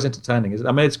 and it's always entertaining, isn't it?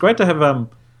 I mean, it's great to have a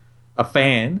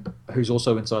fan who's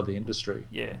also inside the industry.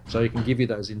 Yeah. So he can give you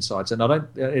those insights, and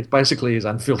it basically is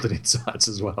unfiltered insights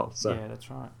as well. So yeah,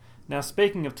 that's right. Now,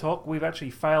 speaking of talk, we've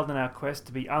actually failed in our quest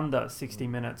to be under 60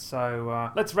 minutes. So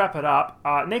let's wrap it up.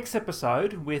 Next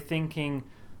episode, we're thinking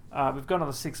we've got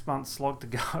another 6 months slog to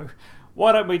go.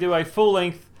 Why don't we do a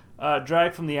full-length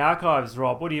drag from the archives,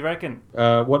 Rob? What do you reckon?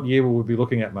 What year will we be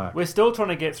looking at, Mark? We're still trying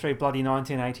to get through bloody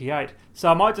 1988. So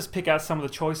I might just pick out some of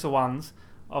the choicer ones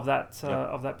of that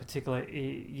particular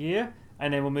year,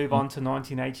 and then we'll move on to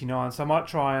 1989. So I might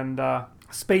try and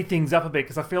speed things up a bit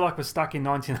because I feel like we're stuck in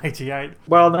 1988.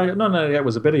 Well, no, that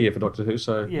was a better year for Doctor Who.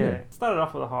 So yeah, started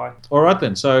off with a high. All right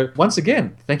then. So once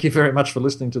again, thank you very much for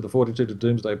listening to the 42 to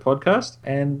Doomsday podcast.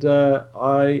 And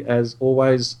I, as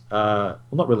always, well,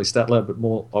 not really Statler, but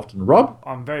more often Rob.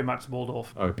 I'm very much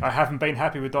Waldorf. Okay. I haven't been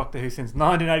happy with Doctor Who since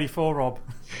 1984, Rob.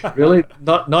 Really?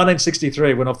 Not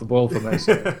 1963 went off the boil for me.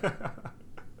 So.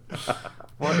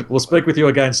 We'll speak with you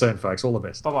again soon, folks. All the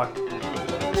best. Bye-bye.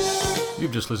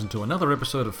 You've just listened to another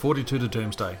episode of 42 to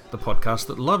Doomsday, the podcast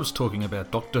that loves talking about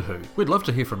Doctor Who. We'd love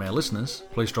to hear from our listeners.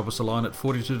 Please drop us a line at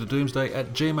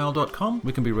 42todoomsday@gmail.com.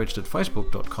 We can be reached at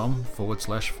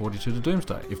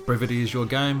facebook.com/42todoomsday. If brevity is your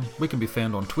game, we can be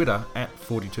found on Twitter at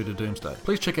 42todoomsday.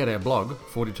 Please check out our blog,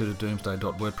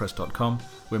 42todoomsday.wordpress.com,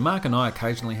 where Mark and I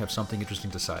occasionally have something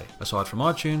interesting to say. Aside from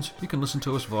iTunes, you can listen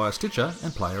to us via Stitcher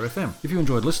and Player FM. If you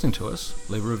enjoyed listening to us,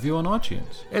 leave a review on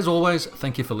iTunes. As always,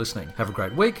 thank you for listening. Have a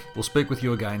great week. We'll speak with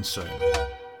you again soon.